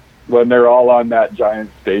 WALL-E, when they're all on that giant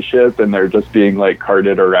spaceship and they're just being like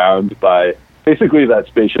carted around by, basically that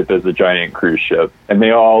spaceship is a giant cruise ship, and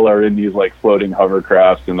they all are in these like floating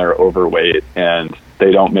hovercrafts and they're overweight and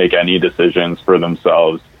they don't make any decisions for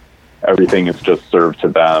themselves. Everything is just served to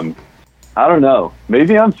them. I don't know.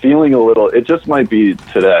 Maybe I'm feeling it just might be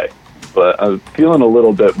today, but I'm feeling a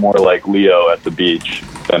little bit more like Leo at the beach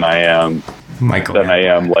than I am like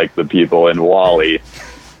the people in WALL-E.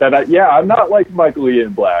 I'm not like Michael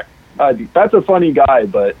Ian Black. That's a funny guy,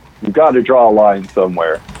 but you've got to draw a line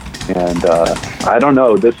somewhere. And I don't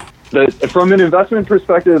know. From an investment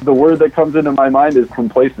perspective, the word that comes into my mind is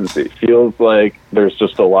complacency. Feels like there's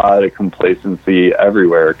just a lot of complacency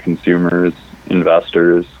everywhere. Consumers,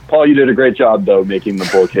 investors. Paul, you did a great job, though, making the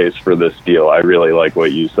bull case for this deal. I really like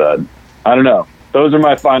what you said. I don't know. Those are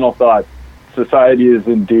my final thoughts. Society is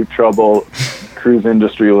in deep trouble. Cruise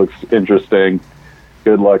industry looks interesting.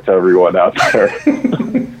 Good luck to everyone out there.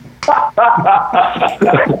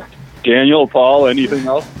 Daniel, Paul, anything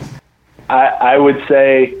else? I would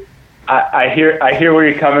say I hear where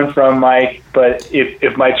you're coming from, Mike, but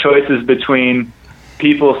if my choice is between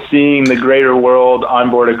people seeing the greater world on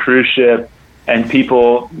board a cruise ship and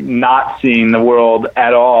people not seeing the world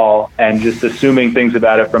at all and just assuming things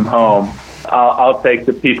about it from home, I'll take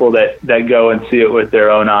the people that go and see it with their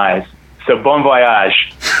own eyes. So bon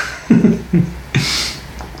voyage.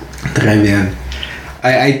 Très bien.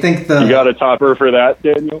 I think you got a topper for that,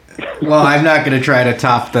 Daniel? Well, I'm not going to try to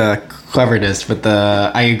top the cleverness, but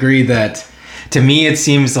I agree that to me it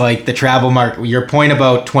seems like the travel market, your point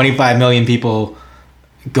about 25 million people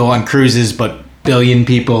go on cruises but billion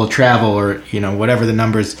people travel, or whatever the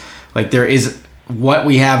numbers, like there is, what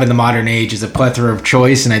we have in the modern age is a plethora of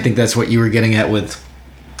choice, and I think that's what you were getting at with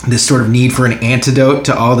this sort of need for an antidote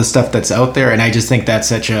to all the stuff that's out there. And I just think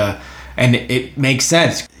that's and it makes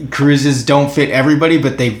sense. Cruises don't fit everybody,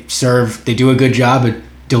 but they do a good job at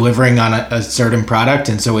delivering on a certain product.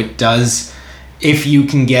 And so it does, if you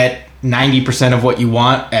can get 90% of what you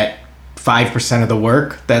want at 5% of the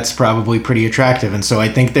work, that's probably pretty attractive. And so I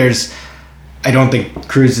think I don't think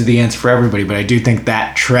cruise is the answer for everybody, but I do think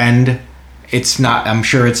that trend, I'm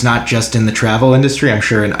sure it's not just in the travel industry. I'm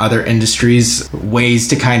sure in other industries, ways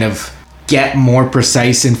to kind of get more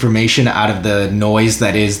precise information out of the noise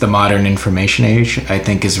that is the modern information age, I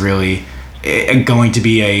think is really going to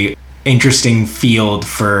be a interesting field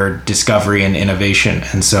for discovery and innovation.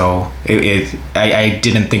 And so I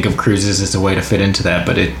didn't think of cruises as a way to fit into that,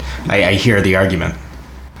 but I hear the argument.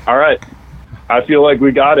 All right. I feel like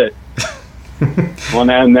we got it. Want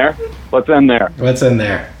to end there? Let's end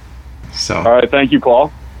there. So. All right. Thank you,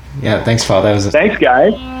 Paul. Yeah. Thanks, Paul. Thanks,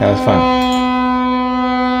 guys. That was fun.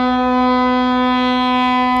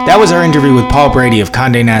 That was our interview with Paul Brady of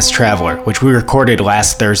Conde Nast Traveler, which we recorded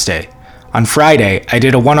last Thursday. On Friday, I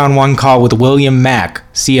did a one-on-one call with William Mack,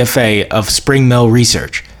 CFA of Spring Mill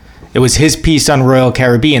Research. It was his piece on Royal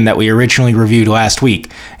Caribbean that we originally reviewed last week,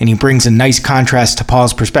 and he brings a nice contrast to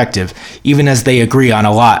Paul's perspective, even as they agree on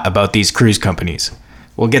a lot about these cruise companies.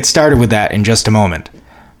 We'll get started with that in just a moment.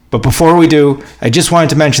 But before we do, I just wanted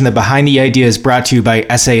to mention that Behind the Idea is brought to you by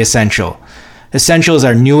SA Essential. Essential is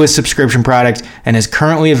our newest subscription product and is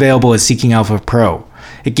currently available as Seeking Alpha Pro.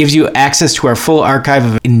 It gives you access to our full archive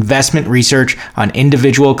of investment research on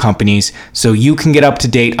individual companies so you can get up to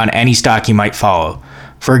date on any stock you might follow.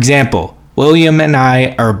 For example, William and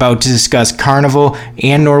I are about to discuss Carnival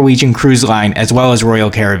and Norwegian Cruise Line as well as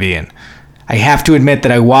Royal Caribbean. I have to admit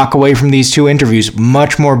that I walk away from these two interviews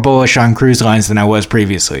much more bullish on cruise lines than I was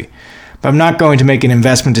previously. But I'm not going to make an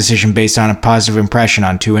investment decision based on a positive impression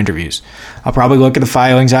on two interviews. I'll probably look at the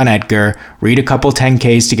filings on Edgar, read a couple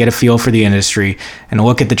 10Ks to get a feel for the industry, and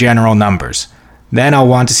look at the general numbers. Then I'll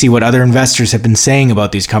want to see what other investors have been saying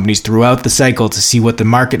about these companies throughout the cycle to see what the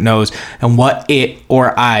market knows and what it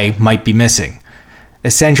or I might be missing.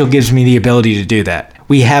 Essential gives me the ability to do that.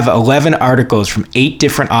 We have 11 articles from 8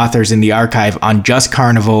 different authors in the archive on just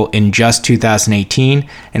Carnival in just 2018,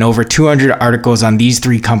 and over 200 articles on these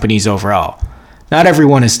 3 companies overall. Not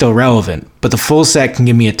everyone is still relevant, but the full set can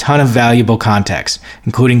give me a ton of valuable context,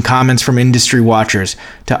 including comments from industry watchers,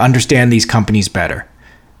 to understand these companies better.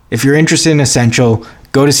 If you're interested in Essential,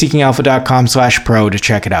 go to seekingalpha.com/pro to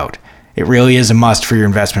check it out. It really is a must for your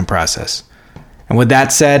investment process. And with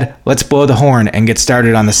that said, let's blow the horn and get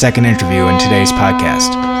started on the second interview in today's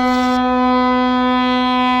podcast.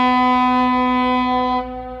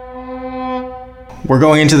 We're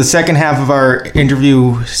going into the second half of our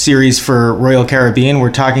interview series for Royal Caribbean.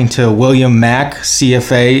 We're talking to William Mack,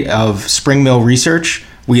 CFA of Spring Mill Research.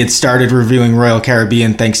 We had started reviewing Royal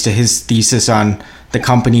Caribbean thanks to his thesis on the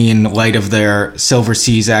company in light of their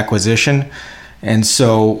Silverseas acquisition. And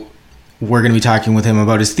so we're going to be talking with him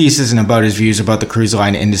about his thesis and about his views about the cruise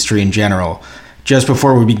line industry in general. Just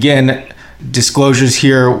before we begin, disclosures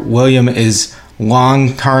here, William is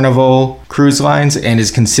long Carnival Cruise Lines and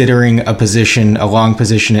is considering a long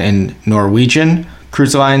position in Norwegian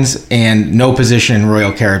Cruise Lines and no position in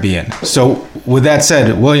Royal Caribbean. So with that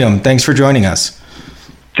said, William, thanks for joining us.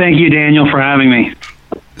 Thank you, Daniel, for having me.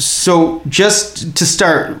 So just to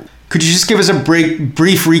start, could you just give us a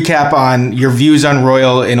brief recap on your views on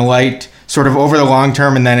Royal in light, sort of over the long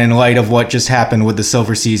term, and then in light of what just happened with the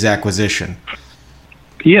Silverseas acquisition?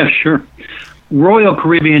 Yeah, sure. Royal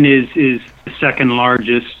Caribbean is the second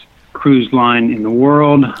largest cruise line in the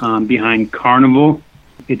world, behind Carnival.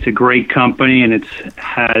 It's a great company, and it's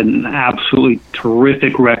had an absolutely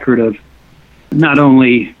terrific record of not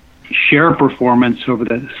only share performance over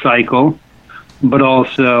the cycle, but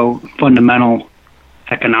also fundamental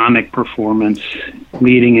economic performance,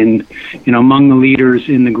 leading in, among the leaders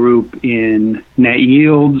in the group in net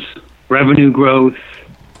yields, revenue growth.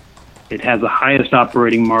 It has the highest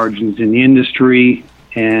operating margins in the industry,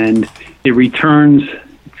 and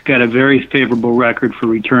it's got a very favorable record for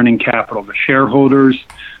returning capital to shareholders,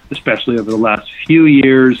 especially over the last few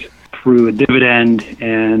years through a dividend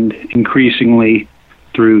and increasingly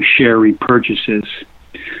through share repurchases.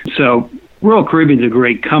 So Royal Caribbean is a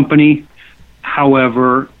great company.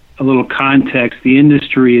 However, a little context, the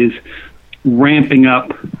industry is ramping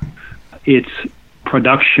up its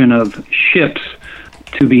production of ships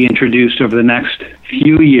to be introduced over the next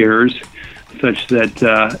few years, such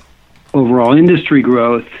that overall industry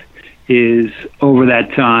growth is, over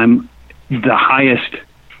that time, at the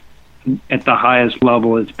highest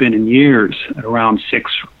level it's been in years, at around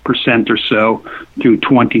 6% or so through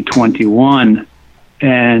 2021.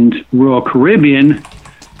 And Royal Caribbean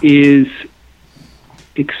is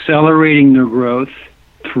accelerating their growth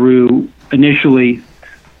through initially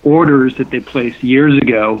orders that they placed years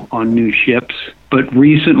ago on new ships, but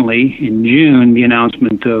recently, in June, the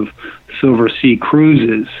announcement of Silverseas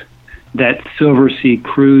Cruises. That Silverseas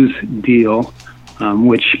Cruise deal,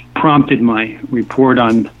 which prompted my report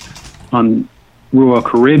on Royal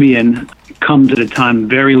Caribbean, comes at a time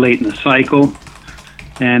very late in the cycle,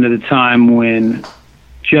 and at a time when,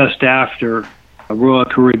 just after Royal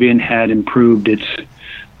Caribbean had improved its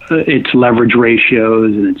leverage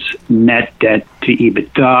ratios and its net debt to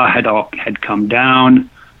EBITDA had come down,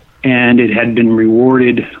 and it had been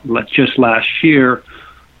rewarded just last year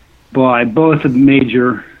by both of the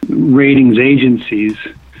major ratings agencies,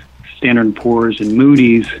 Standard & Poor's and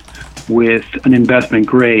Moody's, with an investment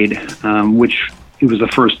grade, which it was the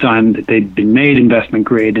first time that they'd been made investment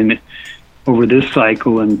grade over this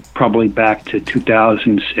cycle, and probably back to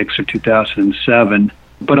 2006 or 2007.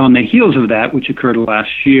 But on the heels of that, which occurred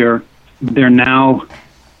last year,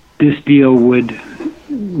 this deal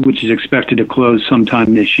which is expected to close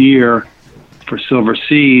sometime this year for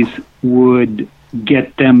Silverseas, would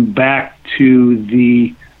get them back to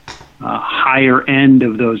the higher end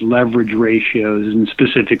of those leverage ratios, and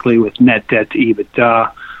specifically with net debt to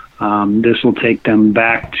EBITDA. This will take them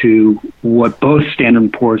back to what both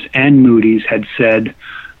Standard & Poor's and Moody's had said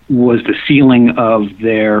was the ceiling of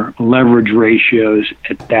their leverage ratios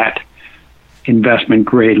at that investment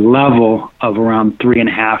grade level of around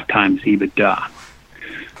 3.5 times EBITDA.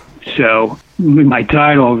 So my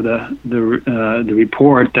title of the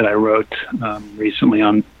report that I wrote recently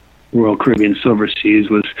on Royal Caribbean Silverseas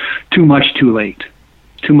was "Too Much, Too Late."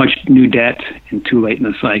 Too much new debt and too late in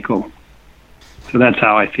the cycle. So that's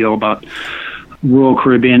how I feel about Royal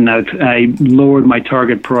Caribbean. I lowered my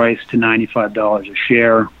target price to $95 a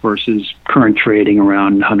share versus current trading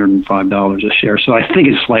around $105 a share. So I think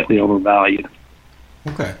it's slightly overvalued.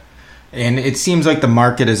 Okay. And it seems like the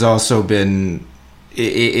market has also been,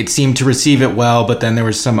 it seemed to receive it well, but then there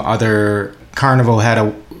was some other, Carnival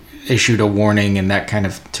had issued a warning, and that kind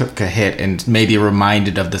of took a hit and maybe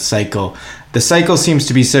reminded of the cycle. The cycle seems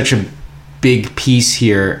to be such a big piece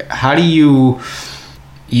here. How do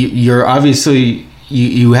you're obviously,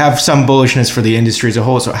 you have some bullishness for the industry as a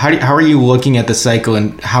whole. So how are you looking at the cycle,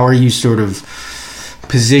 and how are you sort of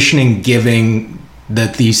positioning, giving the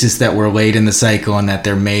thesis that we're late in the cycle and that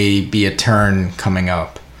there may be a turn coming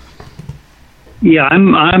up? Yeah,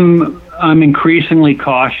 I'm I'm increasingly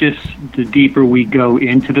cautious the deeper we go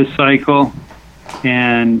into the cycle.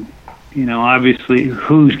 And, obviously,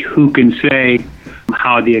 who can say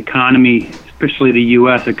how the economy, especially the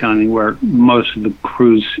U.S. economy, where most of the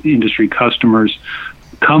cruise industry customers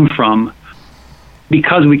come from,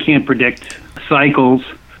 because we can't predict cycles,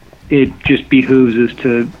 it just behooves us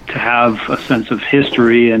to have a sense of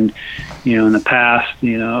history. And, in the past,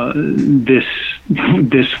 this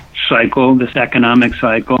cycle, this economic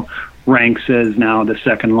cycle, ranks as now the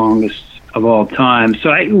second longest of all time. So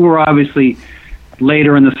we're obviously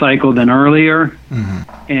later in the cycle than earlier.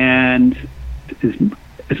 Mm-hmm. And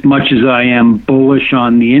as much as I am bullish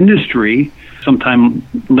on the industry, sometime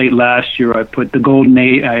late last year, I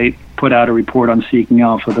put out a report on Seeking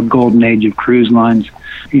Alpha, the golden age of cruise lines.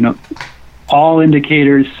 All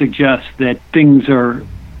indicators suggest that things are,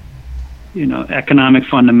 economic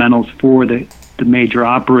fundamentals for the major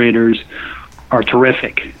operators are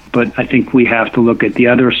terrific. But I think we have to look at the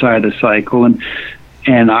other side of the cycle,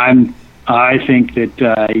 and I think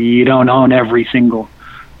that you don't own every single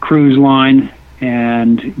cruise line,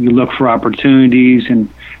 and you look for opportunities and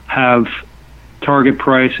have target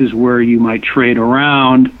prices where you might trade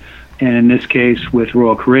around. And in this case, with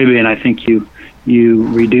Royal Caribbean, I think you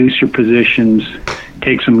reduce your positions,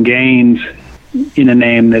 take some gains in a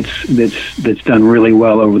name that's done really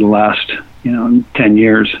well over the last 10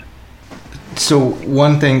 years. So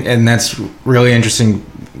one thing, and that's really interesting,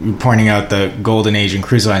 pointing out the golden age in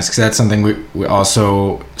cruise lines, because that's something we're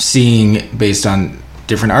also seeing based on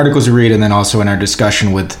different articles we read, and then also in our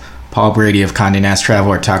discussion with Paul Brady of Conde Nast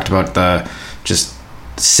Traveler talked about the just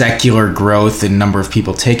secular growth in number of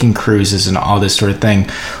people taking cruises and all this sort of thing.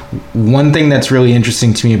 One thing that's really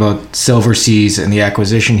interesting to me about Silverseas and the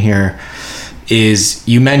acquisition here is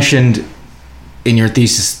you mentioned in your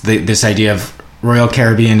thesis this idea of Royal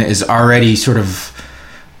Caribbean is already sort of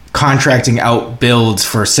contracting out builds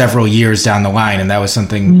for several years down the line, and that was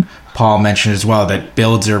something Paul mentioned as well, that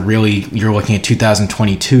builds are really, you're looking at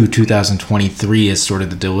 2022, 2023 as sort of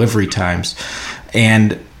the delivery times.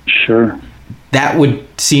 And sure, that would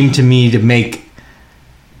seem to me to make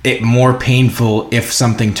it more painful if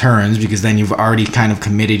something turns, because then you've already kind of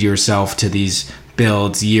committed yourself to these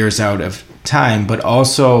builds years out of time. But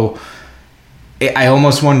also, I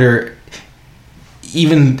almost wonder,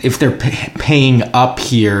 even if they're paying up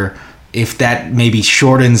here, if that maybe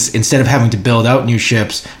shortens, instead of having to build out new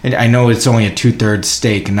ships, and I know it's only a 2/3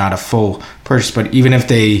 stake and not a full purchase, but even if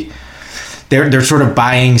they're sort of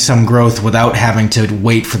buying some growth without having to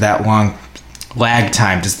wait for that long lag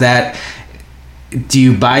time. Do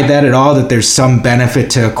you buy that at all, that there's some benefit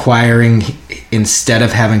to acquiring instead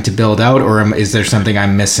of having to build out, or is there something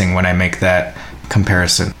I'm missing when I make that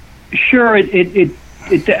comparison? Sure, it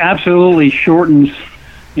absolutely shortens,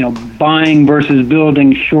 buying versus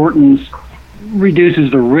building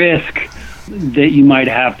reduces the risk that you might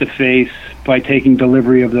have to face by taking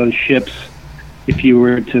delivery of those ships if you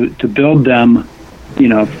were to build them,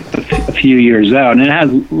 a few years out. And it has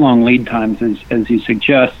long lead times, as you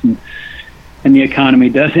suggest, and the economy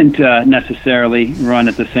doesn't necessarily run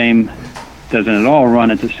at doesn't at all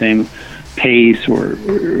run at the same pace or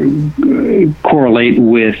correlate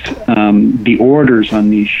with the orders on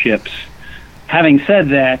these ships. Having said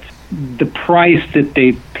that, the price that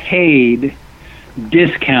they paid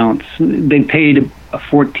discounts. They paid a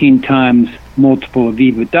 14 times multiple of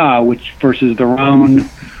EBITDA, which versus their own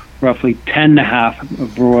roughly 10.5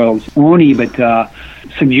 of Royal's own EBITDA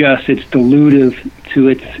suggests it's dilutive to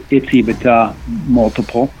its EBITDA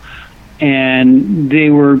multiple. And they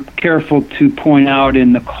were careful to point out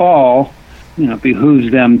in the call, it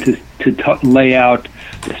behooves them to lay out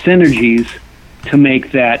the synergies to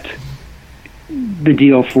make that the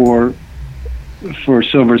deal for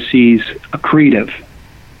Silverseas accretive,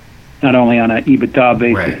 not only on an EBITDA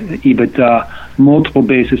basis, right, EBITDA multiple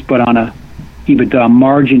basis, but on a EBITDA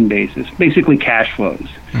margin basis, basically cash flows.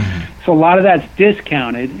 Mm-hmm. So a lot of that's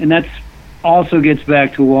discounted, and that's also gets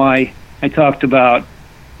back to why I talked about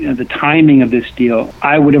the timing of this deal.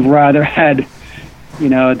 I would have rather had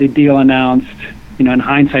the deal announced, in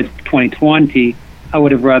hindsight 2020, I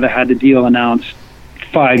would have rather had the deal announced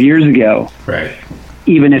 5 years ago. Right.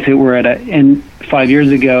 Even if it were and 5 years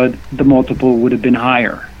ago, the multiple would have been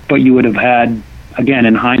higher. But you would have had, again,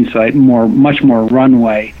 in hindsight, much more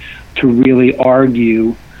runway to really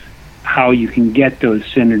argue how you can get those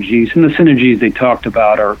synergies. And the synergies they talked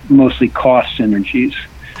about are mostly cost synergies,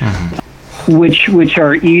 mm-hmm, which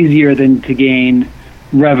are easier than to gain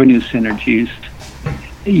revenue synergies.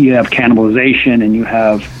 You have cannibalization, and you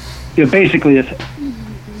have basically this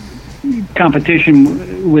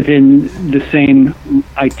competition within the same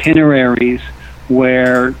itineraries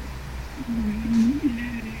where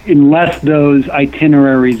unless those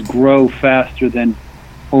itineraries grow faster than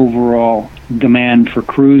overall demand for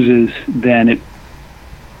cruises, then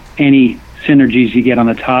any synergies you get on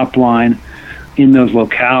the top line in those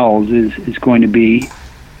locales is going to be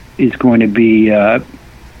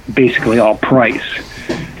basically all price,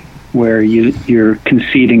 where you're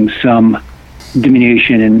conceding some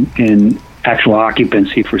diminution in actual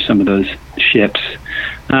occupancy for some of those ships.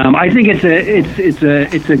 I think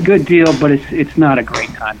it's a good deal, but it's not a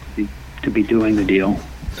great time to be doing the deal.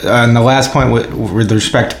 And the last point with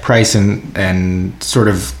respect to price and sort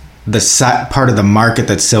of the part of the market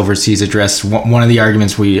that Silverseas addressed, one of the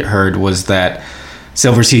arguments we heard was that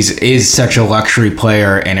Silverseas is such a luxury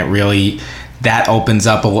player, and it really, that opens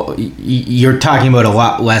up you're talking about a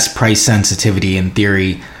lot less price sensitivity in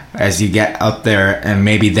theory as you get up there, and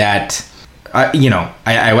maybe that, I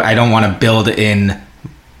don't want to build in,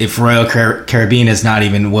 if Royal Caribbean is not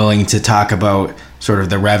even willing to talk about sort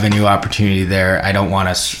of the revenue opportunity there, I don't want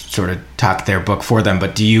to sort of talk their book for them,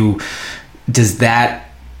 but does that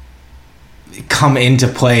come into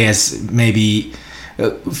play as maybe, I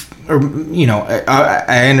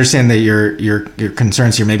understand that your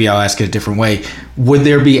concerns here, maybe I'll ask it a different way. Would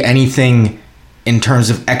there be anything in terms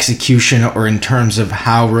of execution or in terms of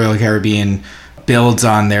how Royal Caribbean builds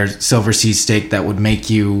on their Silverseas stake that would make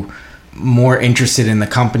you more interested in the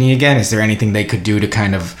company again? Is there anything they could do to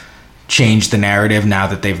kind of change the narrative now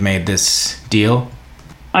that they've made this deal?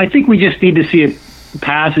 I think we just need to see a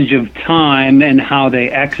passage of time and how they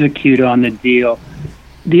execute on the deal.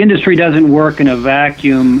 The industry doesn't work in a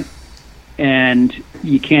vacuum, and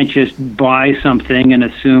you can't just buy something and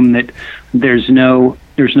assume that there's no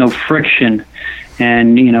friction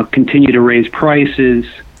and continue to raise prices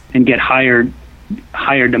and get higher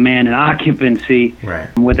demand and occupancy, right,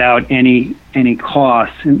 without any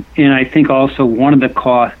costs. And I think also one of the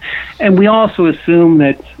costs, and we also assume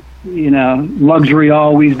that luxury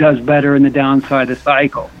always does better in the downside of the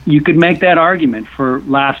cycle. You could make that argument for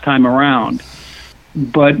last time around,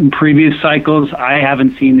 but in previous cycles, I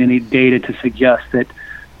haven't seen any data to suggest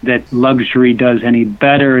that luxury does any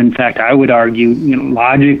better. In fact, I would argue,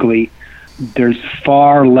 logically, there's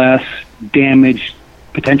far less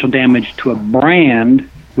potential damage to a brand,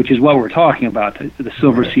 which is what we're talking about, the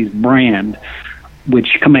Silverseas brand,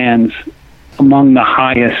 which commands among the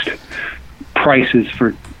highest prices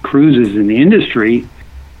for cruises in the industry.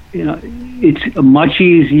 It's much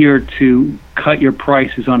easier to cut your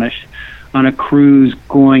prices on a cruise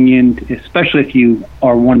going in, especially if you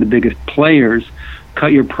are one of the biggest players,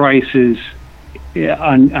 cut your prices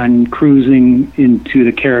on cruising into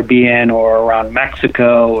the Caribbean or around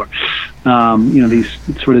Mexico, or these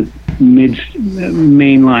sort of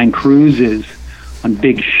mainline cruises on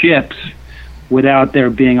big ships, without there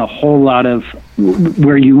being a whole lot of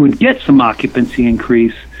where you would get some occupancy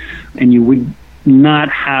increase, and you would not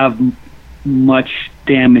have much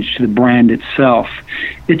damage to the brand itself.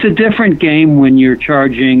 It's a different game when you're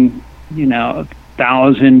charging, $1,000,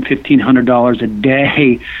 $1,500 a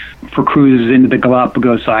day for cruises into the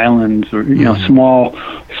Galapagos Islands, or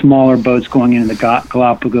smaller boats going into the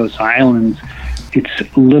Galapagos Islands. It's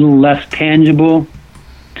a little less tangible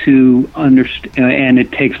to understand, and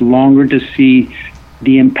it takes longer to see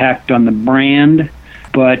the impact on the brand.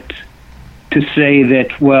 But to say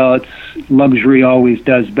that, it's luxury always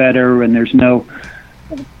does better, and there's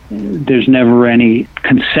never any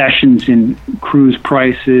concessions in cruise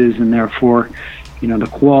prices, and therefore, the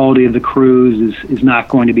quality of the cruise is not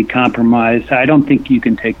going to be compromised, I don't think you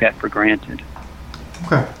can take that for granted.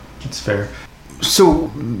 Okay, that's fair. So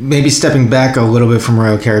maybe stepping back a little bit from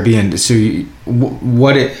Royal Caribbean, so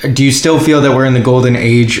do you still feel that we're in the golden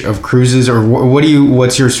age of cruises, or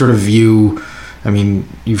what's your sort of view? I mean,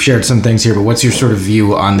 you've shared some things here, but what's your sort of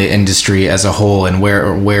view on the industry as a whole, and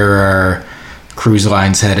where are cruise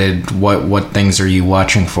lines headed? What things are you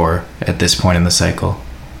watching for at this point in the cycle?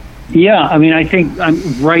 Yeah, I mean, I think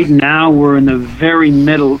right now we're in the very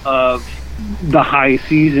middle of the high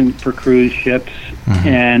season for cruise ships, mm-hmm.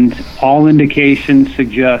 and all indications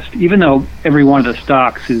suggest, even though every one of the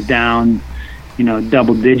stocks is down,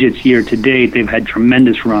 double digits year to date, they've had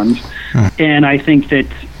tremendous runs. Mm-hmm. And I think that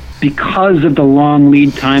because of the long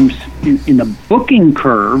lead times in the booking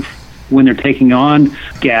curve, when they're taking on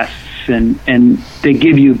guests, and they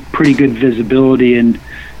give you pretty good visibility in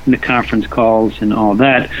the conference calls and all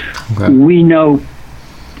that, okay, we know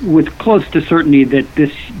with close to certainty that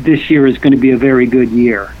this year is going to be a very good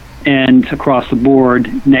year, and across the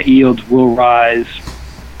board, net yields will rise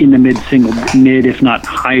in the mid if not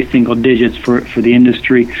high single digits for the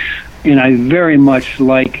industry. And I very much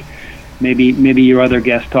like Maybe your other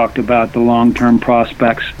guest talked about the long-term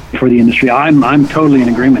prospects for the industry. I'm totally in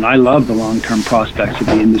agreement. I love the long-term prospects of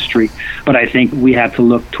the industry, but I think we have to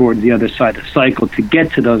look towards the other side of the cycle to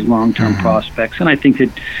get to those long-term prospects. And I think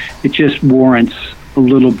that it just warrants a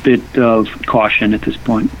little bit of caution at this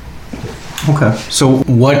point. Okay. So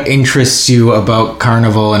what interests you about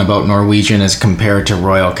Carnival and about Norwegian as compared to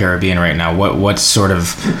Royal Caribbean right now? What sort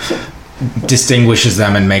of distinguishes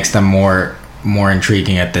them and makes them more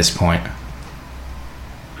intriguing at this point?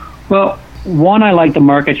 Well, one, I like the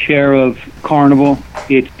market share of Carnival.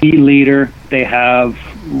 It's the leader. They have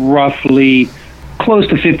roughly close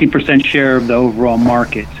to 50% share of the overall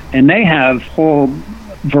market. And they have a whole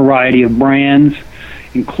variety of brands,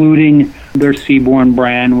 including their Seabourn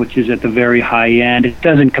brand, which is at the very high end. It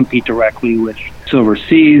doesn't compete directly with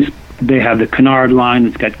Silverseas. They have the Cunard line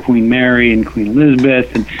that's got Queen Mary and Queen Elizabeth,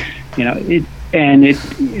 and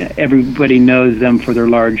everybody knows them for their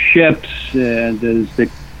large ships. Those that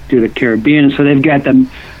do the Caribbean, so they've got them.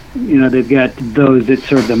 They've got those that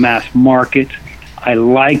serve the mass market. I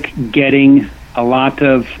like getting a lot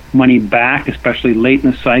of money back, especially late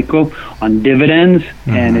in the cycle, on dividends,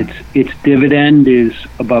 and its dividend is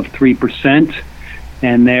above 3%,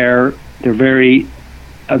 and they're very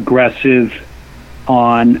aggressive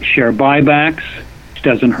on share buybacks, which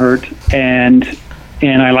doesn't hurt, and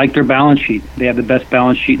I like their balance sheet. They have the best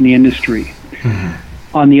balance sheet in the industry.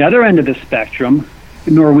 On the other end of the spectrum,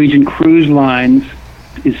 Norwegian Cruise Lines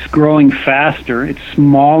is growing faster. It's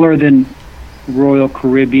smaller than Royal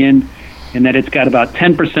Caribbean, in that it's got about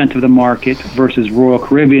 10% of the market versus Royal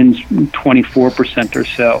Caribbean's 24% or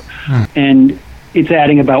so. And it's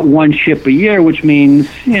adding about one ship a year, which means,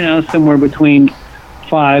 somewhere between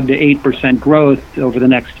 5 to 8% growth over the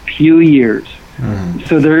next few years.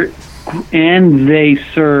 So they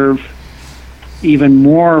serve even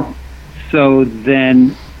more so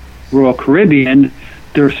than Royal Caribbean.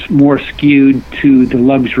 They're more skewed to the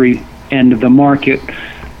luxury end of the market,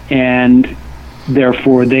 and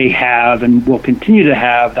therefore they have and will continue to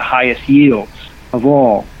have the highest yields of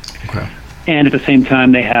all. Okay. And at the same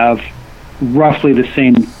time, they have roughly the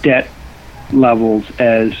same debt levels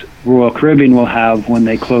as Royal Caribbean will have when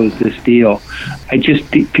they close this deal. I just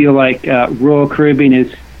feel like Royal Caribbean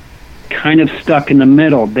is kind of stuck in the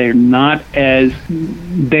middle. They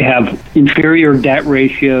have inferior debt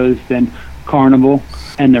ratios than Carnival,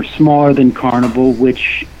 and they're smaller than Carnival,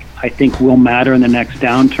 which I think will matter in the next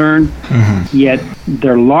downturn. Yet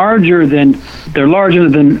they're larger than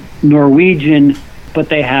Norwegian, but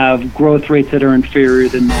they have growth rates that are inferior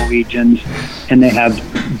than Norwegian's, and they have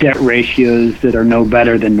debt ratios that are no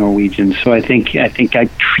better than Norwegian's. So I think I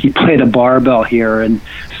play the barbell here and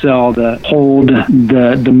hold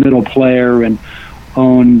the middle player and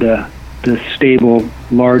own the stable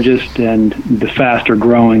largest and the faster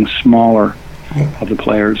growing smaller of the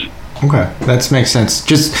players. Okay, that makes sense.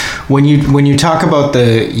 Just when you talk about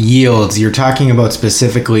the yields, you're talking about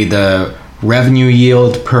specifically the revenue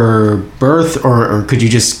yield per berth, or could you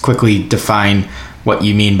just quickly define what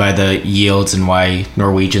you mean by the yields and why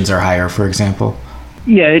Norwegians are higher, for example?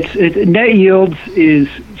 Yeah, net yields is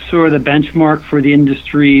sort of the benchmark for the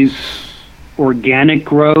industry's organic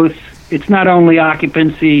growth. It's not only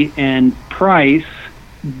occupancy and price,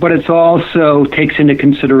 but it's also takes into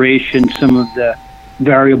consideration some of the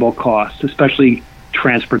variable costs, especially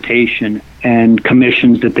transportation and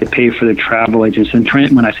commissions that they pay for the travel agents. And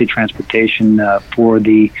when I say transportation, to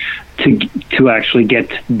actually get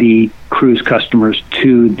the cruise customers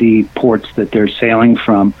to the ports that they're sailing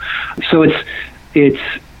from. So it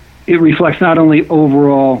reflects not only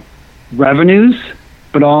overall revenues,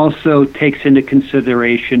 but also takes into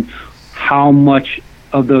consideration how much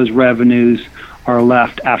of those revenues are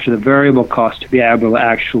left after the variable cost to be able to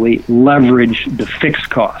actually leverage the fixed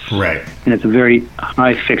costs. Right. And it's a very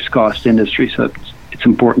high fixed cost industry, so it's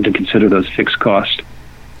important to consider those fixed costs.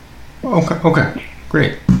 Okay.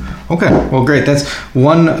 Great. Okay. Well, great. That's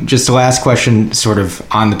just the last question sort of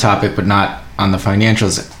on the topic, but not on the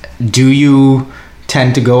financials. Do you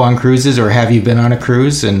tend to go on cruises, or have you been on a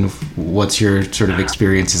cruise, and what's your sort of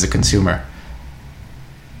experience as a consumer?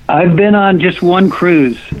 I've been on just one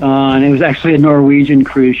cruise, and it was actually a Norwegian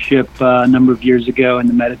cruise ship a number of years ago in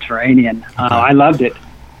the Mediterranean. I loved it.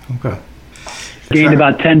 Okay. Gained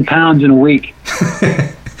about 10 pounds in a week.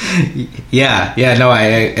 Yeah. No,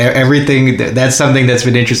 everything, that's something that's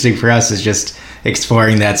been interesting for us, is just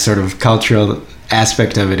exploring that sort of cultural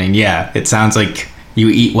aspect of it. And yeah, it sounds like you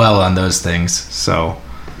eat well on those things. So,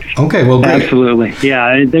 okay, well, great. Absolutely.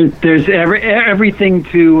 Yeah, there's everything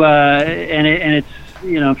to, and it's,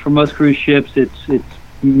 for most cruise ships, it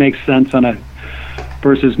makes sense on a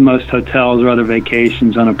versus most hotels or other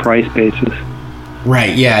vacations on a price basis.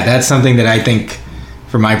 Right, yeah, that's something that I think,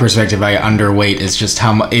 from my perspective, I underweight, is just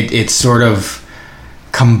how much it sort of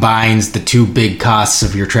combines the two big costs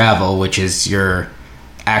of your travel, which is your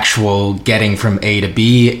actual getting from A to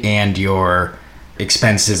B and your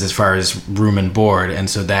expenses as far as room and board. And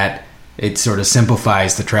so that it sort of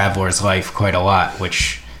simplifies the traveler's life quite a lot,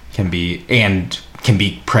 which can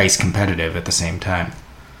be price competitive at the same time.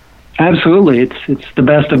 Absolutely. It's the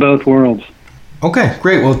best of both worlds. Okay,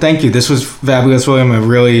 great. Well, thank you. This was fabulous, William. I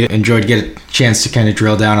really enjoyed getting a chance to kind of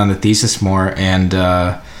drill down on the thesis more. And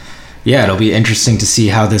yeah, it'll be interesting to see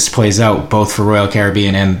how this plays out, both for Royal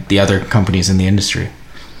Caribbean and the other companies in the industry.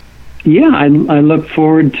 Yeah, I look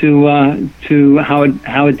forward to how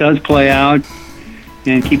it does play out,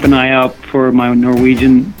 and keep an eye out for my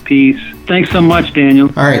Norwegian piece. Thanks so much, Daniel.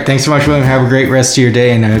 All right, thanks so much, William. Have a great rest of your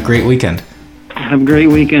day and a great weekend. Have a great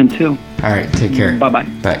weekend, too. All right, take care. Bye-bye.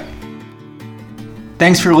 Bye.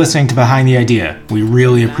 Thanks for listening to Behind the Idea. We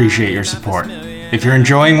really appreciate your support. If you're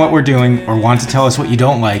enjoying what we're doing or want to tell us what you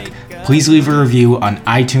don't like, please leave a review on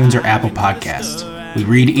iTunes or Apple Podcasts. We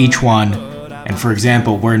read each one, and for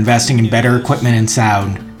example, we're investing in better equipment and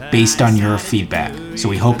sound based on your feedback, so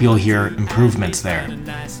we hope you'll hear improvements there.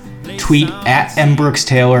 Tweet at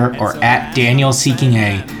 @MBrookstaylor or at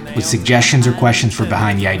DanielSeekingA with suggestions or questions for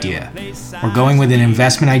Behind the Idea. We're going with an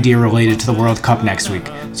investment idea related to the World Cup next week,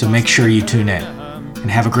 so make sure you tune in. And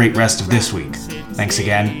have a great rest of this week. Thanks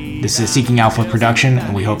again. This is a Seeking Alpha production,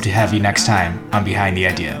 and we hope to have you next time on Behind the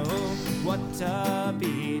Idea. What a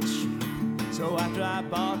beach. So after I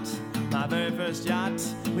bought my very first yacht,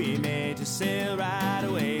 we made to sail right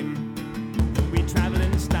away.